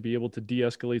need to be able to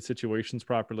de-escalate situations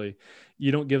properly.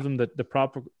 You don't give them the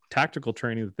proper tactical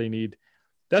training that they need.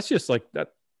 That's just like that.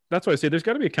 That's why I say there's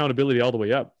got to be accountability all the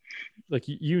way up. Like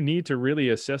you need to really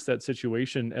assess that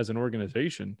situation as an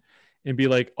organization and be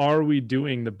like, are we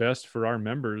doing the best for our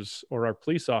members or our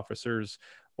police officers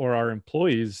or our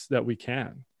employees that we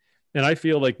can? And I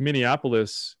feel like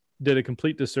Minneapolis did a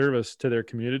complete disservice to their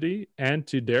community and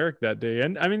to Derek that day.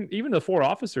 And I mean, even the 4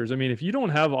 officers, I mean, if you don't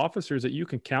have officers that you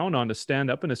can count on to stand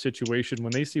up in a situation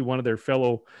when they see one of their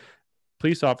fellow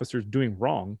police officers doing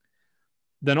wrong,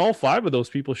 then all 5 of those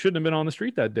people shouldn't have been on the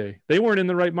street that day. They weren't in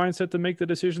the right mindset to make the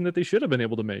decision that they should have been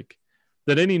able to make.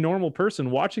 That any normal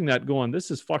person watching that going, this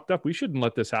is fucked up, we shouldn't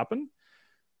let this happen.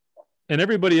 And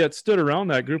everybody that stood around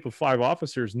that group of 5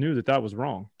 officers knew that that was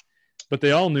wrong, but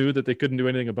they all knew that they couldn't do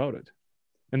anything about it.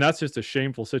 And that's just a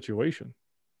shameful situation.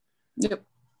 Yep.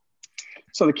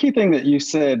 So the key thing that you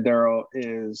said, Daryl,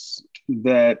 is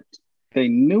that they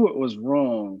knew it was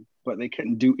wrong, but they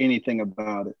couldn't do anything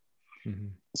about it. Mm-hmm.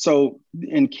 So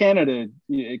in Canada,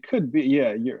 it could be,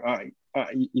 yeah,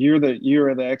 you're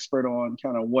the expert on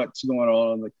kind of what's going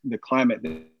on in the climate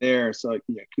there. So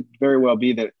yeah, it could very well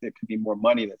be that it could be more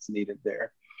money that's needed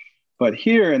there. But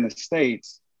here in the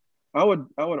States, I would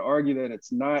argue that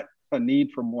it's not a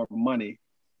need for more money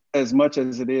as much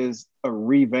as it is a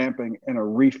revamping and a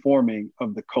reforming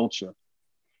of the culture.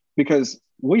 Because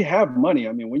we have money.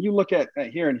 I mean, when you look at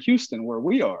here in Houston, where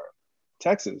we are,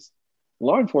 Texas,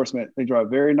 law enforcement, they drive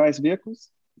very nice vehicles.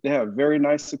 They have very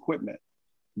nice equipment.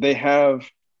 They have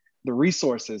the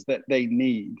resources that they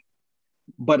need,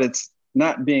 but it's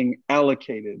not being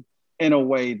allocated in a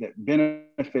way that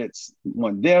benefits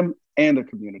them and the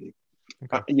community.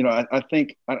 Okay.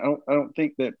 I don't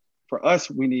think that for us,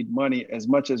 we need money as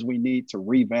much as we need to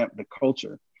revamp the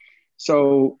culture.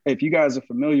 So if you guys are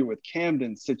familiar with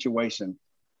Camden's situation,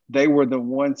 they were the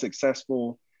one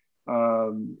successful,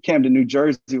 Camden, New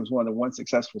Jersey was one of the one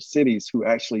successful cities who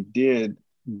actually did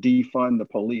defund the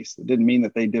police. It didn't mean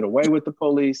that they did away with the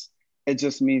police. It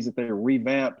just means that they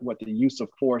revamped what the use of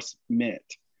force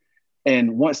meant.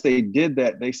 And once they did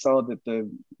that, they saw that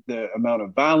the amount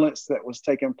of violence that was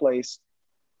taking place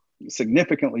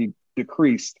significantly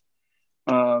decreased.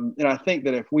 And I think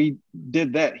that if we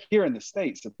did that here in the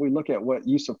States, if we look at what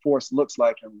use of force looks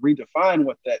like and redefine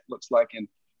what that looks like and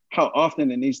how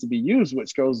often it needs to be used,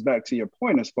 which goes back to your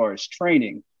point as far as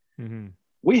training, mm-hmm.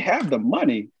 We have the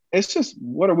money. It's just,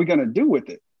 what are we going to do with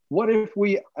it? What if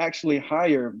we actually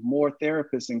hire more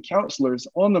therapists and counselors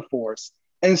on the force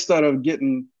instead of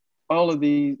getting all of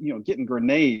the, getting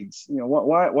grenades?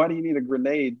 Why do you need a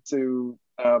grenade to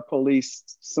police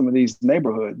some of these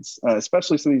neighborhoods,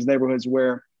 especially some of these neighborhoods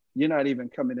where you're not even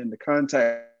coming into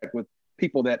contact with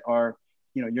people that are,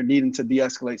 you're needing to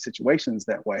de-escalate situations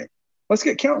that way. Let's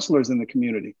get counselors in the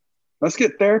community. Let's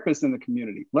get therapists in the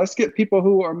community. Let's get people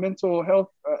who are mental health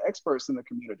experts in the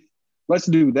community. Let's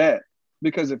do that.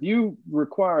 Because if you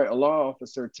require a law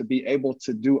officer to be able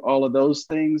to do all of those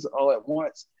things all at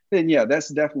once, then yeah, that's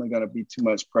definitely going to be too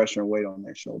much pressure and weight on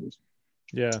their shoulders.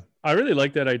 Yeah, I really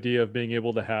like that idea of being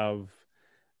able to have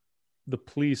the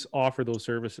police offer those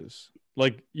services.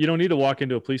 Like, you don't need to walk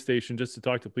into a police station just to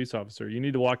talk to a police officer. You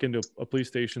need to walk into a police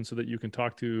station so that you can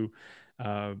talk to,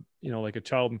 like a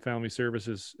child and family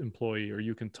services employee, or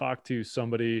you can talk to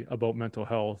somebody about mental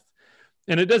health.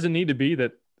 And it doesn't need to be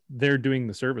that they're doing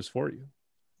the service for you,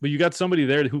 but you got somebody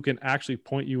there who can actually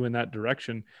point you in that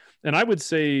direction. And I would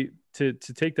say to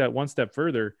take that one step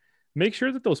further, make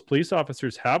sure that those police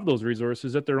officers have those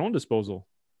resources at their own disposal,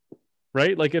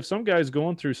 right? Like if some guy's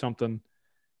going through something,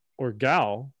 or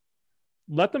gal,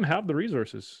 let them have the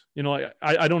resources.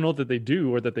 I don't know that they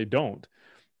do or that they don't.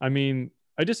 I mean,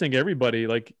 I just think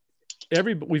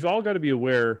we've all got to be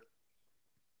aware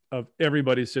of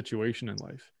everybody's situation in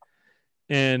life.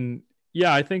 And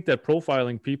yeah, I think that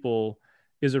profiling people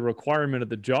is a requirement of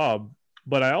the job,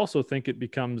 but I also think it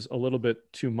becomes a little bit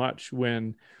too much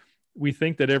when we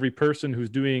think that every person who's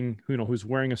doing, who's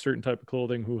wearing a certain type of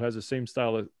clothing, who has the same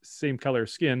style, same color of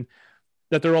skin,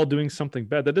 that they're all doing something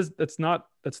bad. That's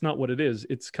not what it is.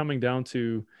 It's coming down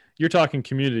to, you're talking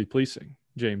community policing,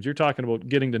 James. You're talking about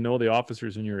getting to know the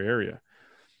officers in your area.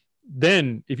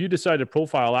 Then if you decide to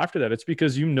profile after that, it's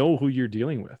because you know who you're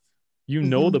dealing with. You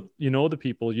know the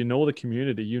people, the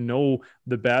community,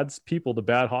 the bad people, the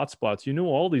bad hotspots,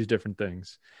 all these different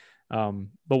things.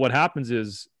 But what happens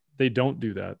is they don't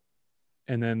do that.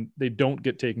 And then they don't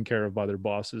get taken care of by their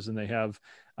bosses. And they have,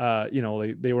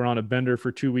 they were on a bender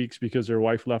for 2 weeks because their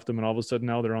wife left them. And all of a sudden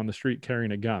now they're on the street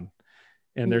carrying a gun.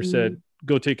 And they're said,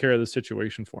 go take care of the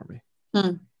situation for me.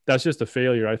 That's just a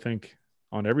failure, I think,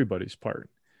 on everybody's part.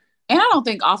 And I don't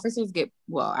think officers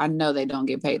well, I know they don't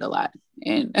get paid a lot,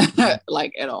 and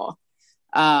like at all.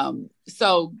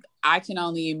 So I can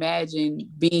only imagine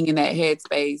being in that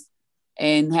headspace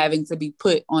and having to be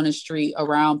put on a street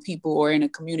around people or in a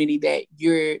community that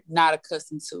you're not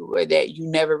accustomed to or that you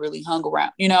never really hung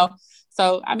around,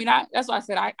 So, I mean, that's why I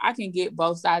said I can get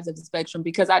both sides of the spectrum,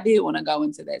 because I did want to go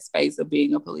into that space of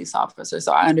being a police officer.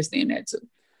 So I understand that too.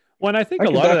 Well, I think I a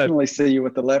lot of that. definitely see you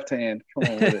with the left hand.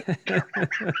 Come on with it.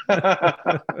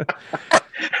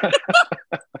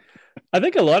 I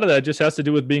think a lot of that just has to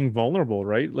do with being vulnerable,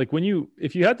 right? Like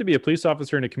if you had to be a police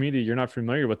officer in a community you're not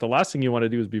familiar with, the last thing you want to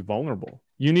do is be vulnerable.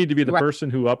 You need to be the person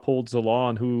who upholds the law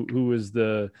and who is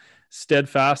the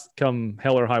steadfast come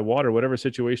hell or high water, whatever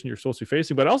situation you're supposed to be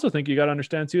facing. But I also think you got to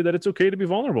understand too that it's okay to be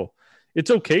vulnerable.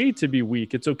 It's okay to be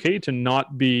weak. It's okay to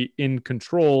not be in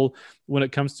control when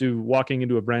it comes to walking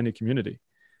into a brand new community.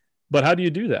 But how do you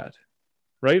do that?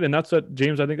 Right. And that's what,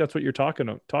 James, I think that's what you're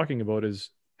talking about is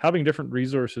having different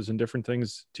resources and different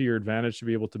things to your advantage to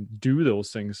be able to do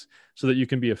those things so that you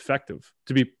can be effective,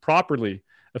 to be properly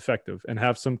effective and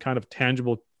have some kind of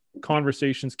tangible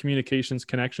conversations, communications,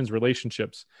 connections,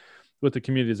 relationships with the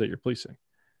communities that you're policing.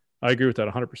 I agree with that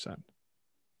 100%.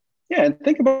 Yeah. And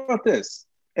think about this.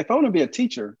 If I want to be a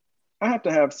teacher, I have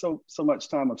to have so much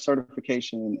time of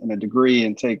certification and a degree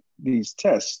and take these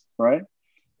tests, right?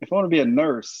 If I want to be a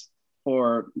nurse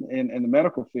or in the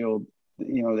medical field,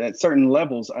 at certain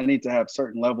levels, I need to have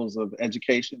certain levels of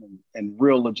education and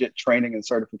real legit training and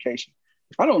certification.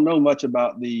 I don't know much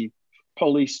about the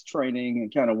police training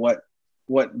and kind of what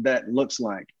that looks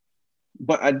like.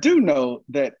 But I do know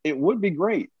that it would be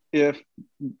great if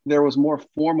there was more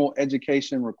formal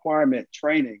education requirement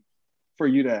training for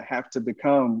you to have to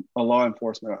become a law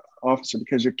enforcement officer,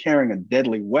 because you're carrying a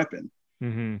deadly weapon.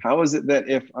 Mm-hmm. How is it that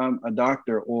if I'm a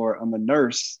doctor or I'm a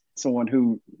nurse, someone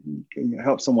who can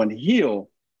help someone heal,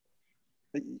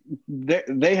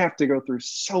 they have to go through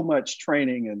so much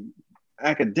training and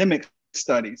academic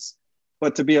studies,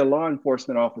 but to be a law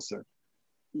enforcement officer,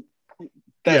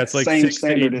 that it's like same 6 to 8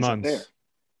 standard isn't months. there.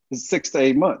 It's 6 to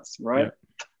 8 months, right? Yeah.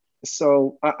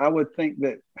 So I would think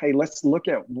that, hey, let's look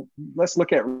at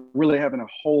really having a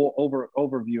whole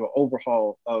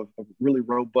overhaul of a really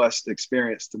robust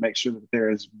experience to make sure that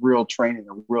there is real training,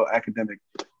 a real academic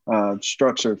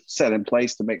structure set in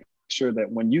place to make sure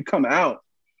that when you come out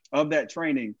of that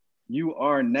training, you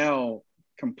are now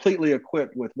completely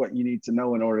equipped with what you need to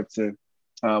know in order to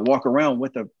walk around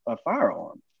with a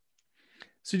firearm.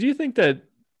 So do you think that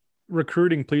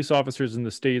recruiting police officers in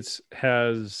the States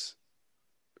has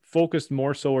focused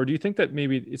more so, or do you think that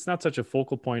maybe it's not such a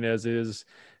focal point as is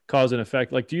cause and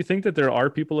effect? Like, do you think that there are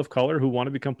people of color who want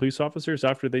to become police officers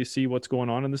after they see what's going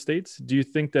on in the States? Do you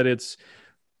think that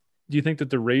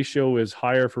the ratio is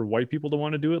higher for white people to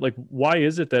want to do it? Like, why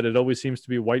is it that it always seems to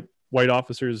be white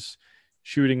officers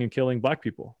shooting and killing black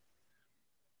people?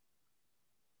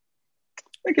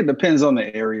 I think it depends on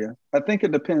the area. I think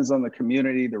it depends on the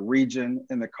community, the region,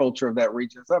 and the culture of that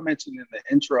region. As I mentioned in the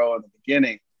intro in the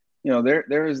beginning, there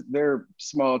are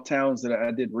small towns that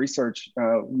I did research.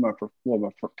 My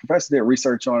professor did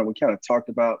research on it. We kind of talked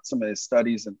about some of his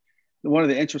studies, and one of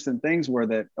the interesting things were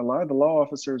that a lot of the law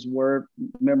officers were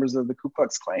members of the Ku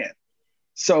Klux Klan.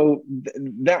 So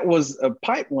that was a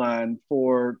pipeline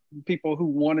for people who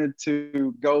wanted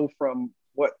to go from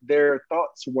what their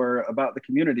thoughts were about the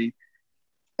community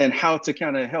and how to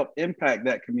kind of help impact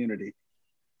that community.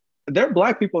 There are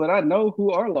Black people that I know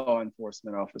who are law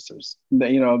enforcement officers.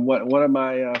 One of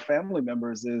my family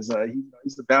members is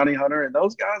he's a bounty hunter, and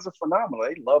those guys are phenomenal.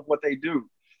 They love what they do.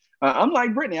 I'm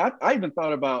like Brittney. I even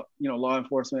thought about law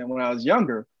enforcement when I was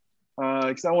younger,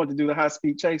 because I wanted to do the high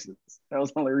speed chases. That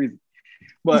was the only reason.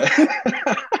 But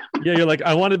yeah, you're like,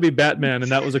 I want to be Batman,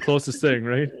 and that was the closest thing,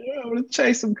 right? Yeah, I want to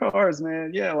chase some cars,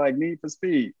 man. Yeah, like Need for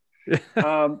Speed.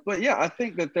 But yeah, I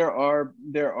think that there are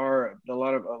a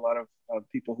lot of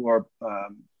people who are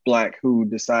Black who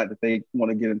decide that they want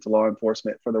to get into law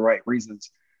enforcement for the right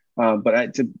reasons.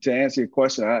 But to answer your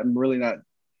question, I'm really not.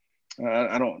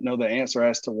 I don't know the answer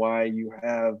as to why you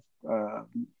have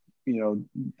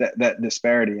that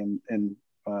disparity in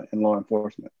law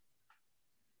enforcement.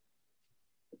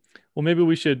 Well, maybe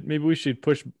we should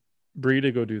push Bree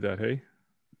to go do that. Hey.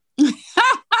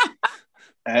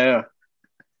 Yeah.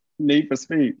 Need for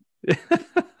Speed.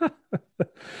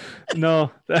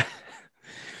 No,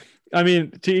 I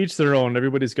mean, to each their own.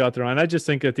 Everybody's got their own. I just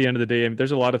think at the end of the day,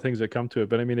 there's a lot of things that come to it.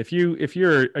 But I mean, if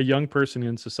you're a young person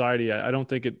in society, I don't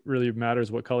think it really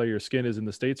matters what color your skin is in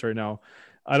the States right now.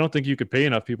 I don't think you could pay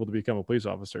enough people to become a police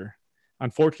officer.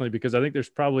 unfortunately, because I think there's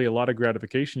probably a lot of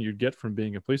gratification you'd get from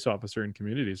being a police officer in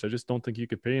communities. I just don't think you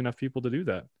could pay enough people to do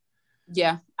that.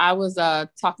 Yeah, I was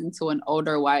talking to an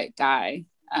older white guy.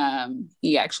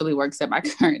 He actually works at my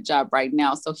current job right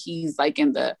now. So he's like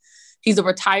he's a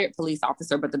retired police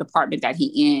officer, but the department that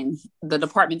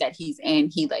he's in,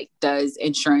 he like does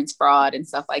insurance fraud and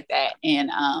stuff like that. And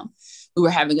we were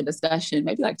having a discussion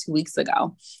maybe like 2 weeks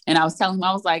ago. And I was telling him,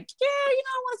 I was like, yeah,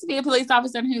 I want to be a police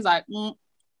officer. And he was like,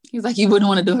 you wouldn't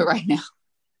want to do it right now.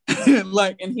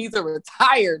 Like, and he's a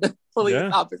retired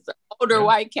police officer, older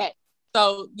white cat.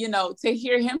 So, to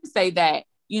hear him say that,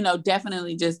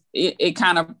 definitely just, it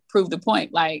kind of proved the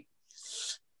point. Like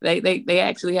they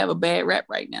actually have a bad rep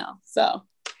right now. So.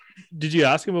 Did you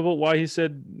ask him about why he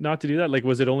said not to do that? Like,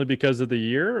 was it only because of the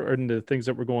year and the things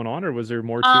that were going on, or was there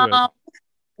more to it?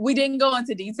 We didn't go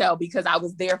into detail because I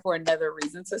was there for another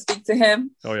reason to speak to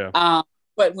him. Oh yeah.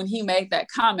 But when he made that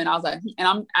comment, I was like,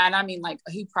 and I mean, like,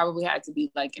 he probably had to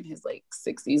be like in his late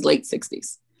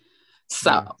 60s.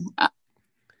 So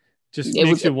just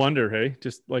makes you wonder, hey,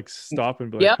 just like stop and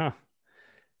be like, huh.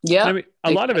 Yeah. I mean,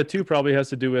 a lot of it too probably has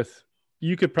to do with,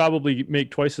 you could probably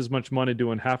make twice as much money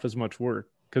doing half as much work,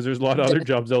 because there's a lot of other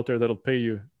jobs out there that'll pay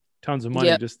you tons of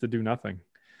money just to do nothing.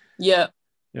 Yeah.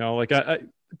 Like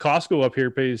Costco up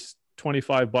here pays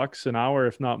 $25 an hour,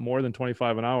 if not more than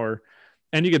 25 an hour,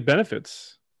 and you get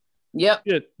benefits. Yep.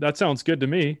 That sounds good to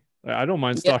me. I don't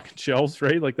mind stocking shelves,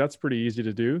 right? Like, that's pretty easy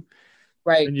to do.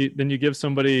 Right. And then you give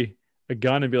somebody a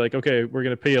gun and be like, okay, we're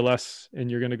going to pay you less, and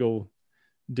you're going to go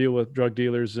deal with drug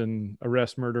dealers and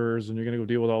arrest murderers, and you're going to go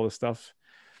deal with all this stuff.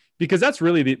 Because that's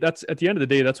really that's at the end of the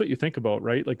day, that's what you think about,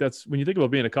 right? Like, that's when you think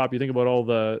about being a cop, you think about all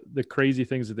the crazy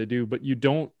things that they do, but you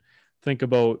don't think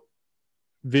about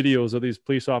videos of these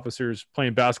police officers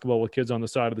playing basketball with kids on the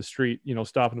side of the street,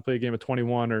 stopping to play a game of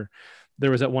 21. Or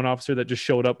there was that one officer that just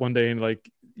showed up one day and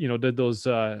did those,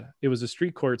 it was a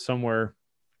street court somewhere,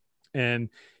 and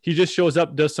he just shows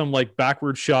up, does some like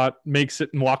backward shot, makes it,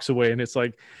 and walks away. And it's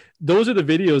like, those are the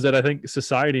videos that I think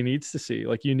society needs to see.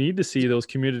 Like, you need to see those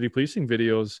community policing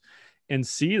videos and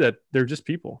see that they're just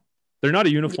people. They're not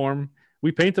a uniform.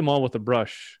 We paint them all with a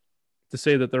brush to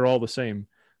say that they're all the same,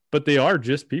 but they are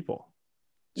just people.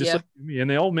 Just like me, and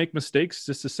they all make mistakes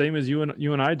just the same as you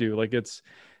and I do. Like,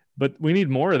 but we need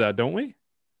more of that, don't we?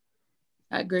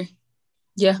 I agree.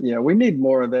 Yeah. Yeah, we need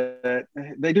more of that.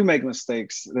 They do make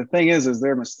mistakes. The thing is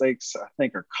their mistakes, I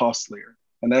think, are costlier.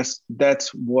 And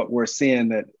that's what we're seeing,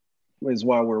 that is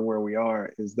why we're where we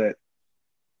are, is that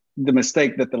the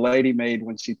mistake that the lady made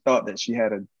when she thought that she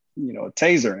had a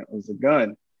taser and it was a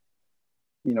gun,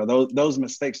 those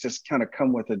mistakes just kind of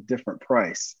come with a different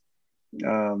price.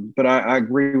 But I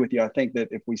agree with you. I think that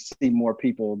if we see more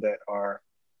people that are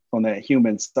on that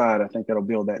human side, I think that'll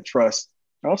build that trust.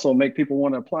 Also make people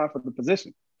want to apply for the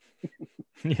position.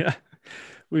 Yeah.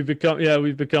 We've become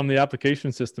the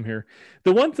application system here.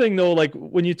 The one thing though, like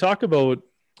when you talk about,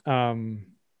 I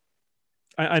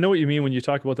know what you mean when you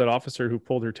talk about that officer who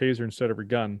pulled her taser instead of her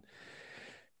gun.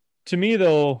 To me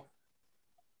though,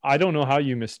 I don't know how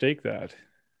you mistake that,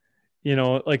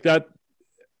 like that.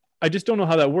 I just don't know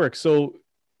how that works. So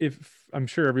if I'm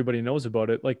sure everybody knows about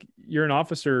it, like, you're an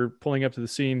officer pulling up to the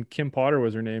scene. Kim Potter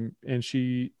was her name, and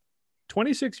she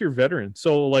 26-year veteran.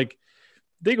 So like,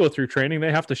 they go through training.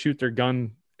 They have to shoot their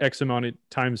gun X amount of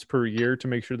times per year to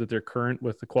make sure that they're current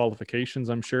with the qualifications.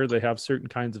 I'm sure they have certain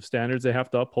kinds of standards they have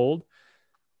to uphold.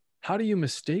 How do you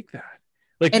mistake that?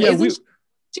 Like, and she a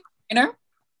trainer?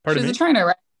 Pardon me? She was a trainer,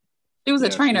 right? She was a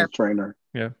trainer.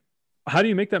 Yeah. How do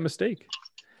you make that mistake?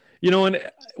 And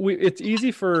it's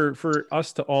easy for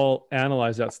us to all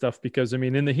analyze that stuff, because I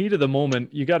mean, in the heat of the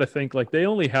moment, you got to think like they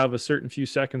only have a certain few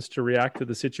seconds to react to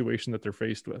the situation that they're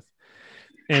faced with.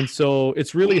 And so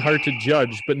it's really hard to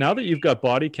judge. But now that you've got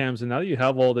body cams and now that you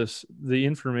have all the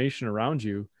information around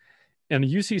you, and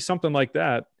you see something like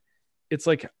that, it's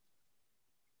like,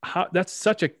 that's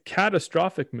such a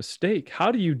catastrophic mistake.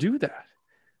 How do you do that?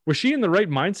 Was she in the right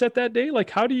mindset that day? Like,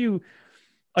 how do you,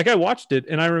 like, I watched it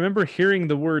and I remember hearing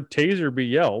the word taser be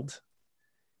yelled,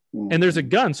 and there's a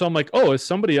gun. So I'm like, oh, is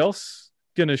somebody else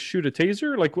going to shoot a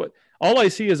taser? Like, what? All I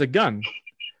see is a gun.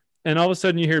 And all of a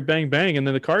sudden you hear bang, bang. And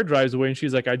then the car drives away and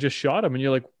she's like, I just shot him. And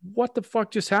you're like, what the fuck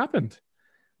just happened?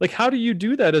 Like, how do you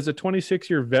do that as a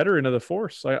 26-year veteran of the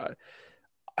force?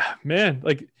 Man,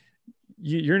 like,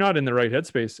 you're not in the right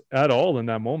headspace at all in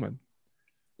that moment.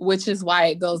 Which is why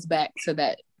it goes back to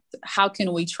that. How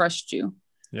can we trust you?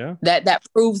 Yeah. That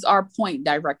proves our point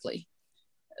directly.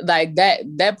 Like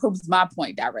that proves my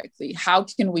point directly. How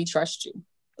can we trust you?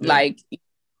 Yeah. Like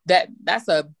that's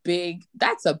a big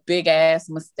ass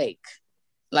mistake.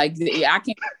 Like, I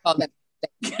can't call that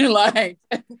like,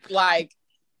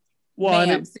 well,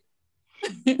 ma'am.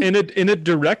 and it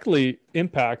directly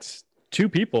impacts two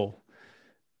people.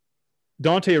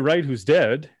 Dante Wright, who's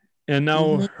dead, and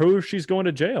now she's going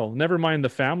to jail. Never mind the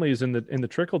families and the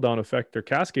trickle down effect or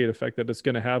cascade effect that it's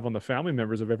going to have on the family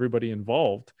members of everybody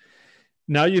involved.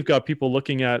 Now you've got people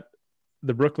looking at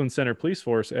the Brooklyn Center Police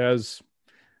Force as,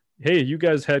 hey, you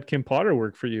guys had Kim Potter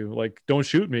work for you. Like, don't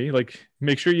shoot me. Like,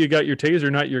 make sure you got your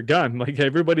taser, not your gun. Like,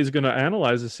 everybody's going to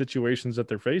analyze the situations that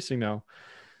they're facing now.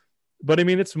 But I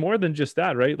mean, it's more than just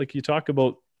that, right? Like, you talk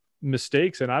about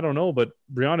mistakes, and I don't know, but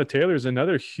Breonna Taylor is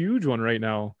another huge one right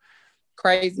now.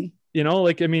 Crazy. You know,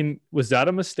 like, I mean, was that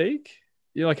a mistake?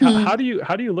 You know, like, how do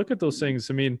you look at those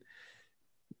things? I mean,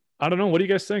 I don't know. What do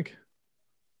you guys think?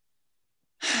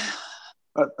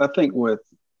 I think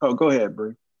go ahead,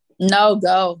 Bree. No,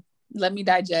 go. Let me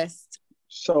digest.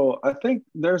 So I think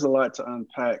there's a lot to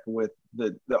unpack with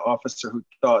the officer who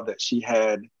thought that she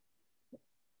had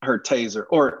her taser,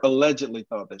 or allegedly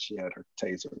thought that she had her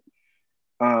taser.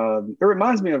 It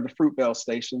reminds me of the Fruitvale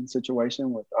Station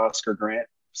situation with Oscar Grant.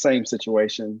 Same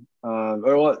situation,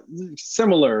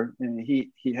 similar. And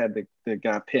he had the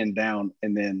guy pinned down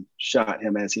and then shot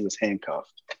him as he was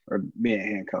handcuffed or being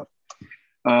handcuffed.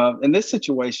 In this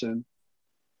situation,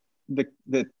 the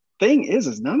thing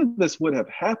is none of this would have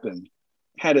happened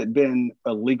had it been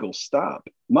a legal stop.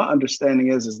 My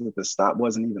understanding is that the stop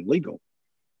wasn't even legal.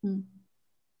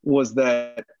 Was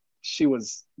that she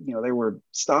was, they were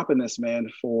stopping this man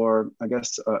for, I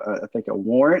guess, I think a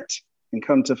warrant, and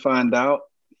come to find out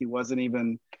he wasn't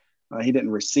even, he didn't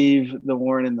receive the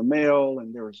warrant in the mail,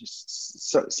 and there was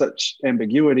just such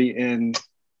ambiguity in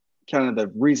kind of the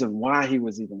reason why he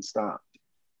was even stopped.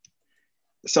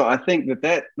 So I think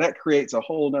that creates a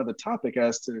whole nother topic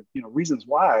as to, reasons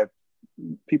why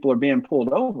people are being pulled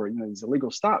over, these illegal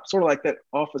stops, sort of like that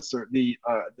officer, the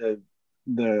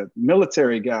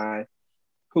military guy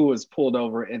who was pulled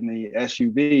over in the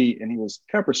SUV and he was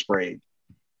pepper sprayed.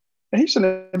 And he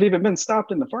shouldn't have even been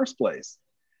stopped in the first place.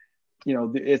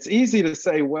 It's easy to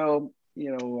say, well,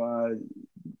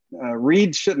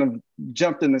 Reed shouldn't have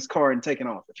jumped in this car and taken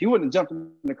off. If he wouldn't have jumped in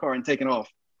the car and taken off,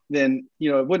 then,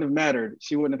 it wouldn't have mattered.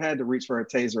 She wouldn't have had to reach for a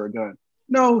taser or a gun.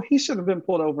 No, he should have been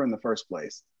pulled over in the first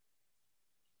place.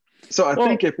 So I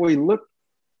think if we look...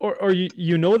 Or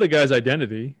you know the guy's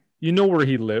identity, you know where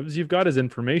he lives, you've got his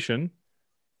information.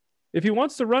 If he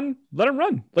wants to run, let him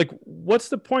run. Like, what's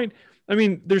the point? I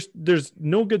mean, there's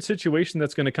no good situation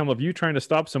that's going to come of you trying to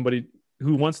stop somebody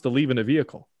who wants to leave in a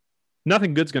vehicle.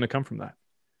 Nothing good's going to come from that.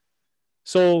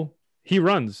 So he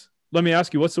runs. Let me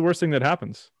ask you, what's the worst thing that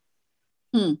happens?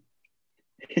 He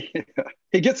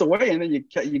gets away, and then you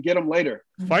get him later.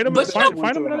 Find him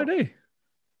another day.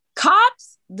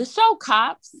 Cops, the show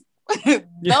Cops,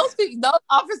 those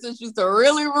officers used to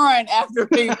really run after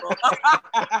people.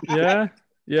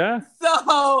 Yeah.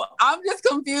 So I'm just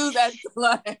confused as to,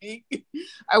 like,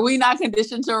 are we not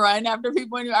conditioned to run after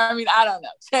people anymore? I mean, I don't know.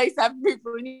 Chase after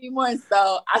people anymore.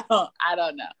 So I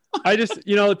don't know. I just,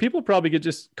 people probably get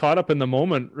just caught up in the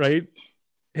moment, right?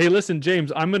 Hey, listen,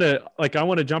 James, I want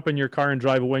to jump in your car and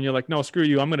drive away. And you're like, no, screw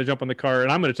you. I'm going to jump in the car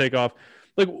and I'm going to take off.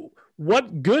 Like,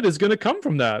 what good is going to come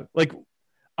from that? Like,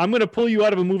 I'm going to pull you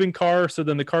out of a moving car. So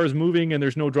then the car is moving and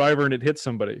there's no driver and it hits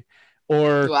somebody.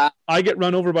 Or I get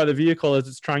run over by the vehicle as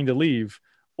it's trying to leave.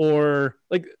 Or,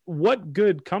 like, what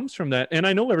good comes from that? And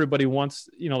I know everybody wants,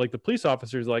 like the police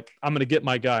officers, like, I'm going to get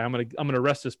my guy. I'm going to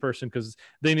arrest this person because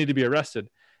they need to be arrested.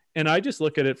 And I just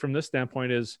look at it from this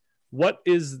standpoint is, what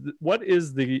is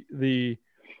the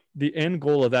end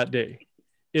goal of that day?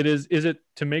 Is it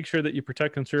to make sure that you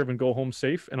protect and serve and go home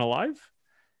safe and alive?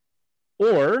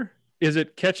 Or is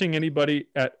it catching anybody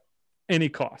at any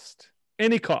cost?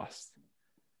 Any cost.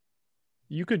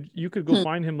 You could go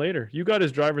find him later. You got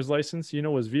his driver's license,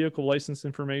 his vehicle license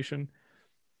information.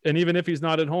 And even if he's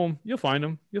not at home, you'll find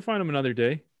him. You'll find him another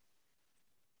day.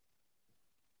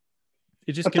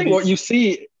 It just I think what you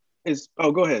see is,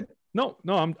 go ahead. No,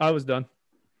 I was done.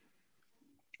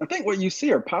 I think what you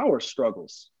see are power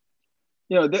struggles.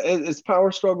 It's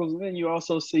power struggles, and then you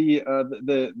also see I'm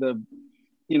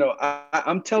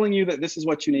telling you that this is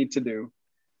what you need to do,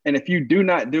 and if you do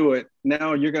not do it,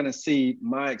 now you're going to see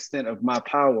my extent of my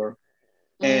power,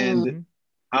 and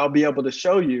I'll be able to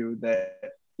show you that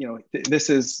this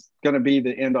is going to be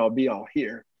the end all be all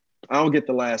here. I'll get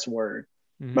the last word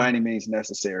by any means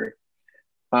necessary,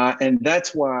 and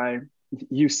that's why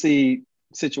you see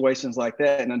situations like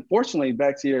that. And unfortunately,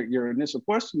 back to your initial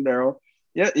question, Daryl,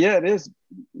 yeah, it is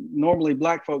normally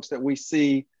Black folks that we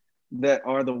see that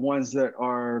are the ones that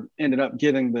are ended up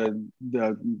getting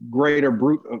the greater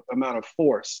brute amount of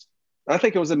force. I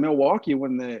think it was in Milwaukee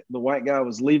when the white guy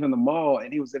was leaving the mall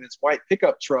and he was in his white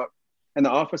pickup truck and the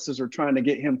officers were trying to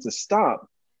get him to stop.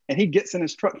 And he gets in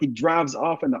his truck, he drives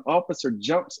off, and the officer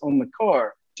jumps on the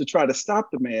car to try to stop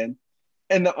the man.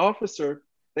 And the officer,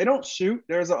 they don't shoot.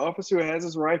 There's an officer who has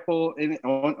his rifle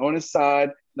on his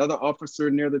side, another officer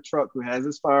near the truck who has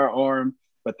his firearm,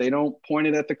 but they don't point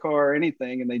it at the car or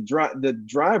anything. And the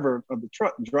driver of the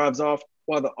truck drives off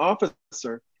while the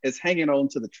officer is hanging on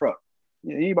to the truck.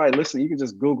 Anybody listening, you can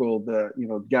just Google the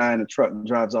guy in the truck and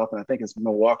drives off, and I think it's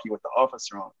Milwaukee with the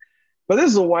officer on. But this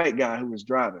is a white guy who was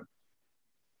driving.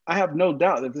 I have no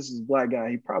doubt that this is a black guy.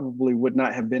 He probably would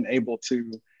not have been able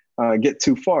to get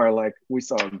too far like we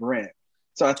saw Grant.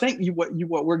 So I think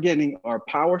what we're getting are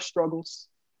power struggles.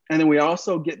 And then we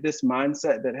also get this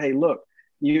mindset that, hey, look,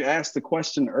 you asked the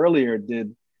question earlier,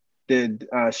 did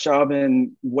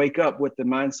Chauvin wake up with the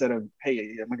mindset of,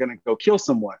 hey, am I going to go kill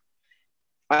someone?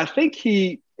 I think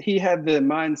he had the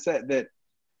mindset that,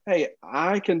 hey,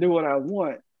 I can do what I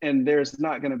want and there's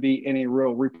not going to be any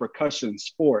real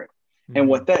repercussions for it. Mm-hmm. And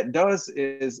what that does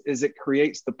is it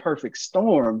creates the perfect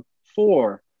storm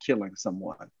for killing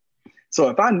someone. So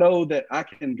if I know that I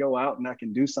can go out and I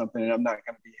can do something and I'm not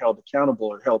going to be held accountable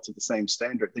or held to the same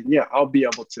standard, then yeah, I'll be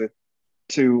able to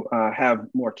have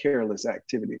more careless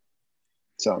activity.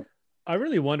 So I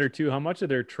really wonder too, how much of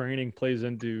their training plays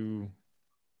into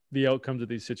the outcomes of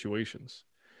these situations.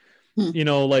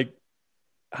 Like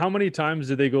how many times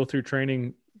did they go through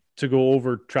training to go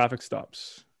over traffic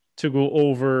stops, to go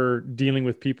over dealing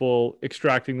with people,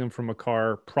 extracting them from a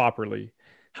car properly,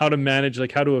 how to manage,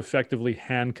 like how to effectively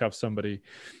handcuff somebody.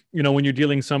 When you're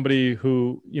dealing somebody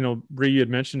who, Bree, you had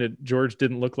mentioned it, George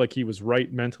didn't look like he was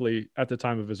right mentally at the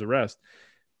time of his arrest.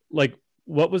 Like,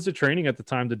 what was the training at the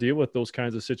time to deal with those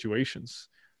kinds of situations?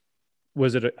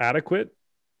 Was it adequate?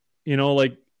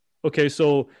 Okay,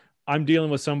 so I'm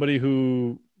dealing with somebody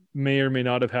who may or may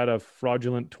not have had a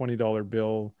fraudulent $20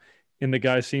 bill, and the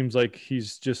guy seems like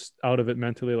he's just out of it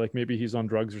mentally, like maybe he's on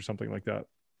drugs or something like that.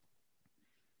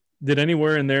 Did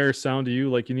anywhere in there sound to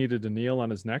you like you needed to kneel on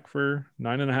his neck for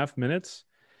 9.5 minutes?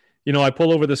 I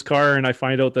pull over this car and I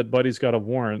find out that Buddy's got a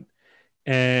warrant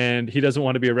and he doesn't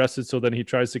want to be arrested. So then he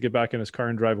tries to get back in his car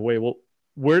and drive away. Well,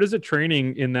 where does the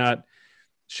training in that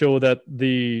show that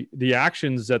the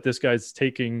actions that this guy's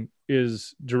taking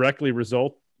is directly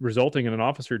resulting in an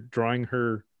officer drawing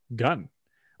her gun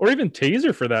or even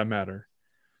taser for that matter?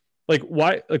 Like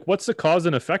why, like what's the cause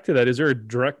and effect of that? Is there a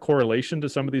direct correlation to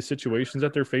some of these situations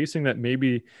that they're facing that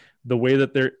maybe the way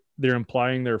that they're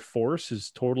implying their force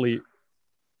is totally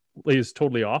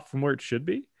off from where it should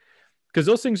be? Because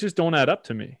those things just don't add up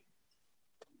to me.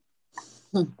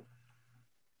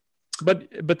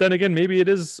 But then again, maybe it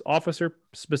is officer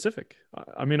specific.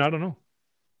 I mean, I don't know.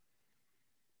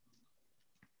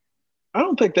 I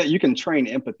don't think that you can train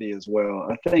empathy as well.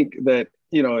 I think that,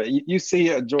 you see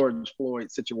a George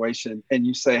Floyd situation and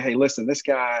you say, hey, listen, this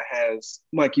guy has,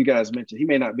 like you guys mentioned, he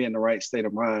may not be in the right state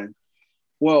of mind.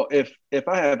 Well, if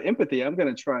I have empathy, I'm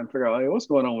going to try and figure out, hey, what's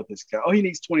going on with this guy? Oh, he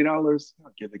needs $20.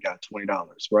 I'll give the guy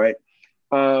 $20, right?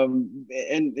 And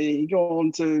he go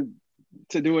on to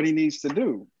do what he needs to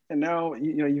do. And now,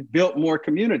 you've built more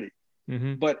community.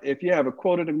 Mm-hmm. But if you have a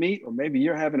quota to meet, or maybe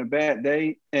you're having a bad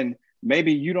day and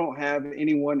maybe you don't have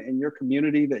anyone in your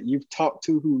community that you've talked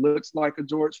to who looks like a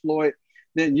George Floyd,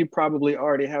 then you probably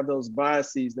already have those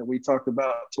biases that we talked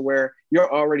about to where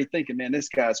you're already thinking, man, this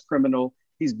guy's criminal.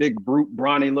 He's big, brute,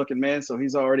 brawny looking man. So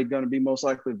he's already going to be most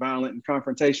likely violent and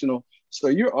confrontational. So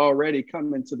you're already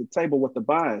coming to the table with the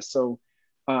bias. So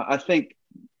I think,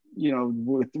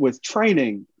 with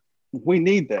training, we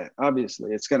need that.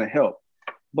 Obviously, it's going to help.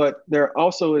 But there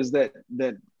also is that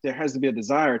there has to be a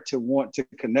desire to want to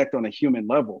connect on a human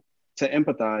level, to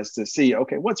empathize, to see,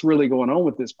 okay, what's really going on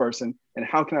with this person and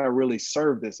how can I really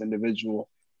serve this individual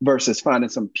versus finding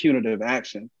some punitive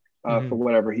action for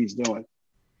whatever he's doing.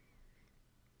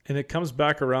 And it comes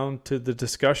back around to the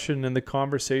discussion and the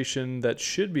conversation that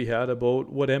should be had about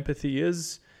what empathy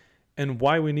is and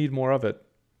why we need more of it.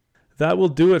 That will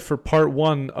do it for part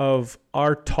 1 of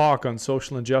our talk on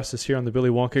social injustice here on the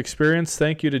Billy Wonka Experience.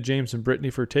 Thank you to James and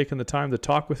Brittney for taking the time to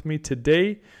talk with me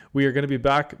today. We are going to be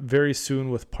back very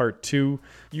soon with part 2.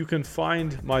 You can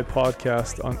find my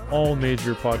podcast on all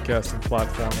major podcasting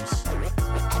platforms.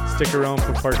 Stick around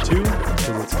for part 2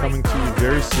 because it's coming to you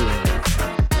very soon.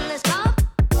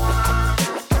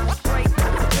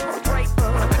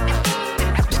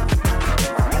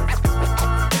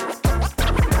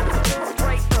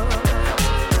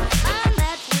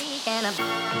 And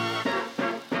I'm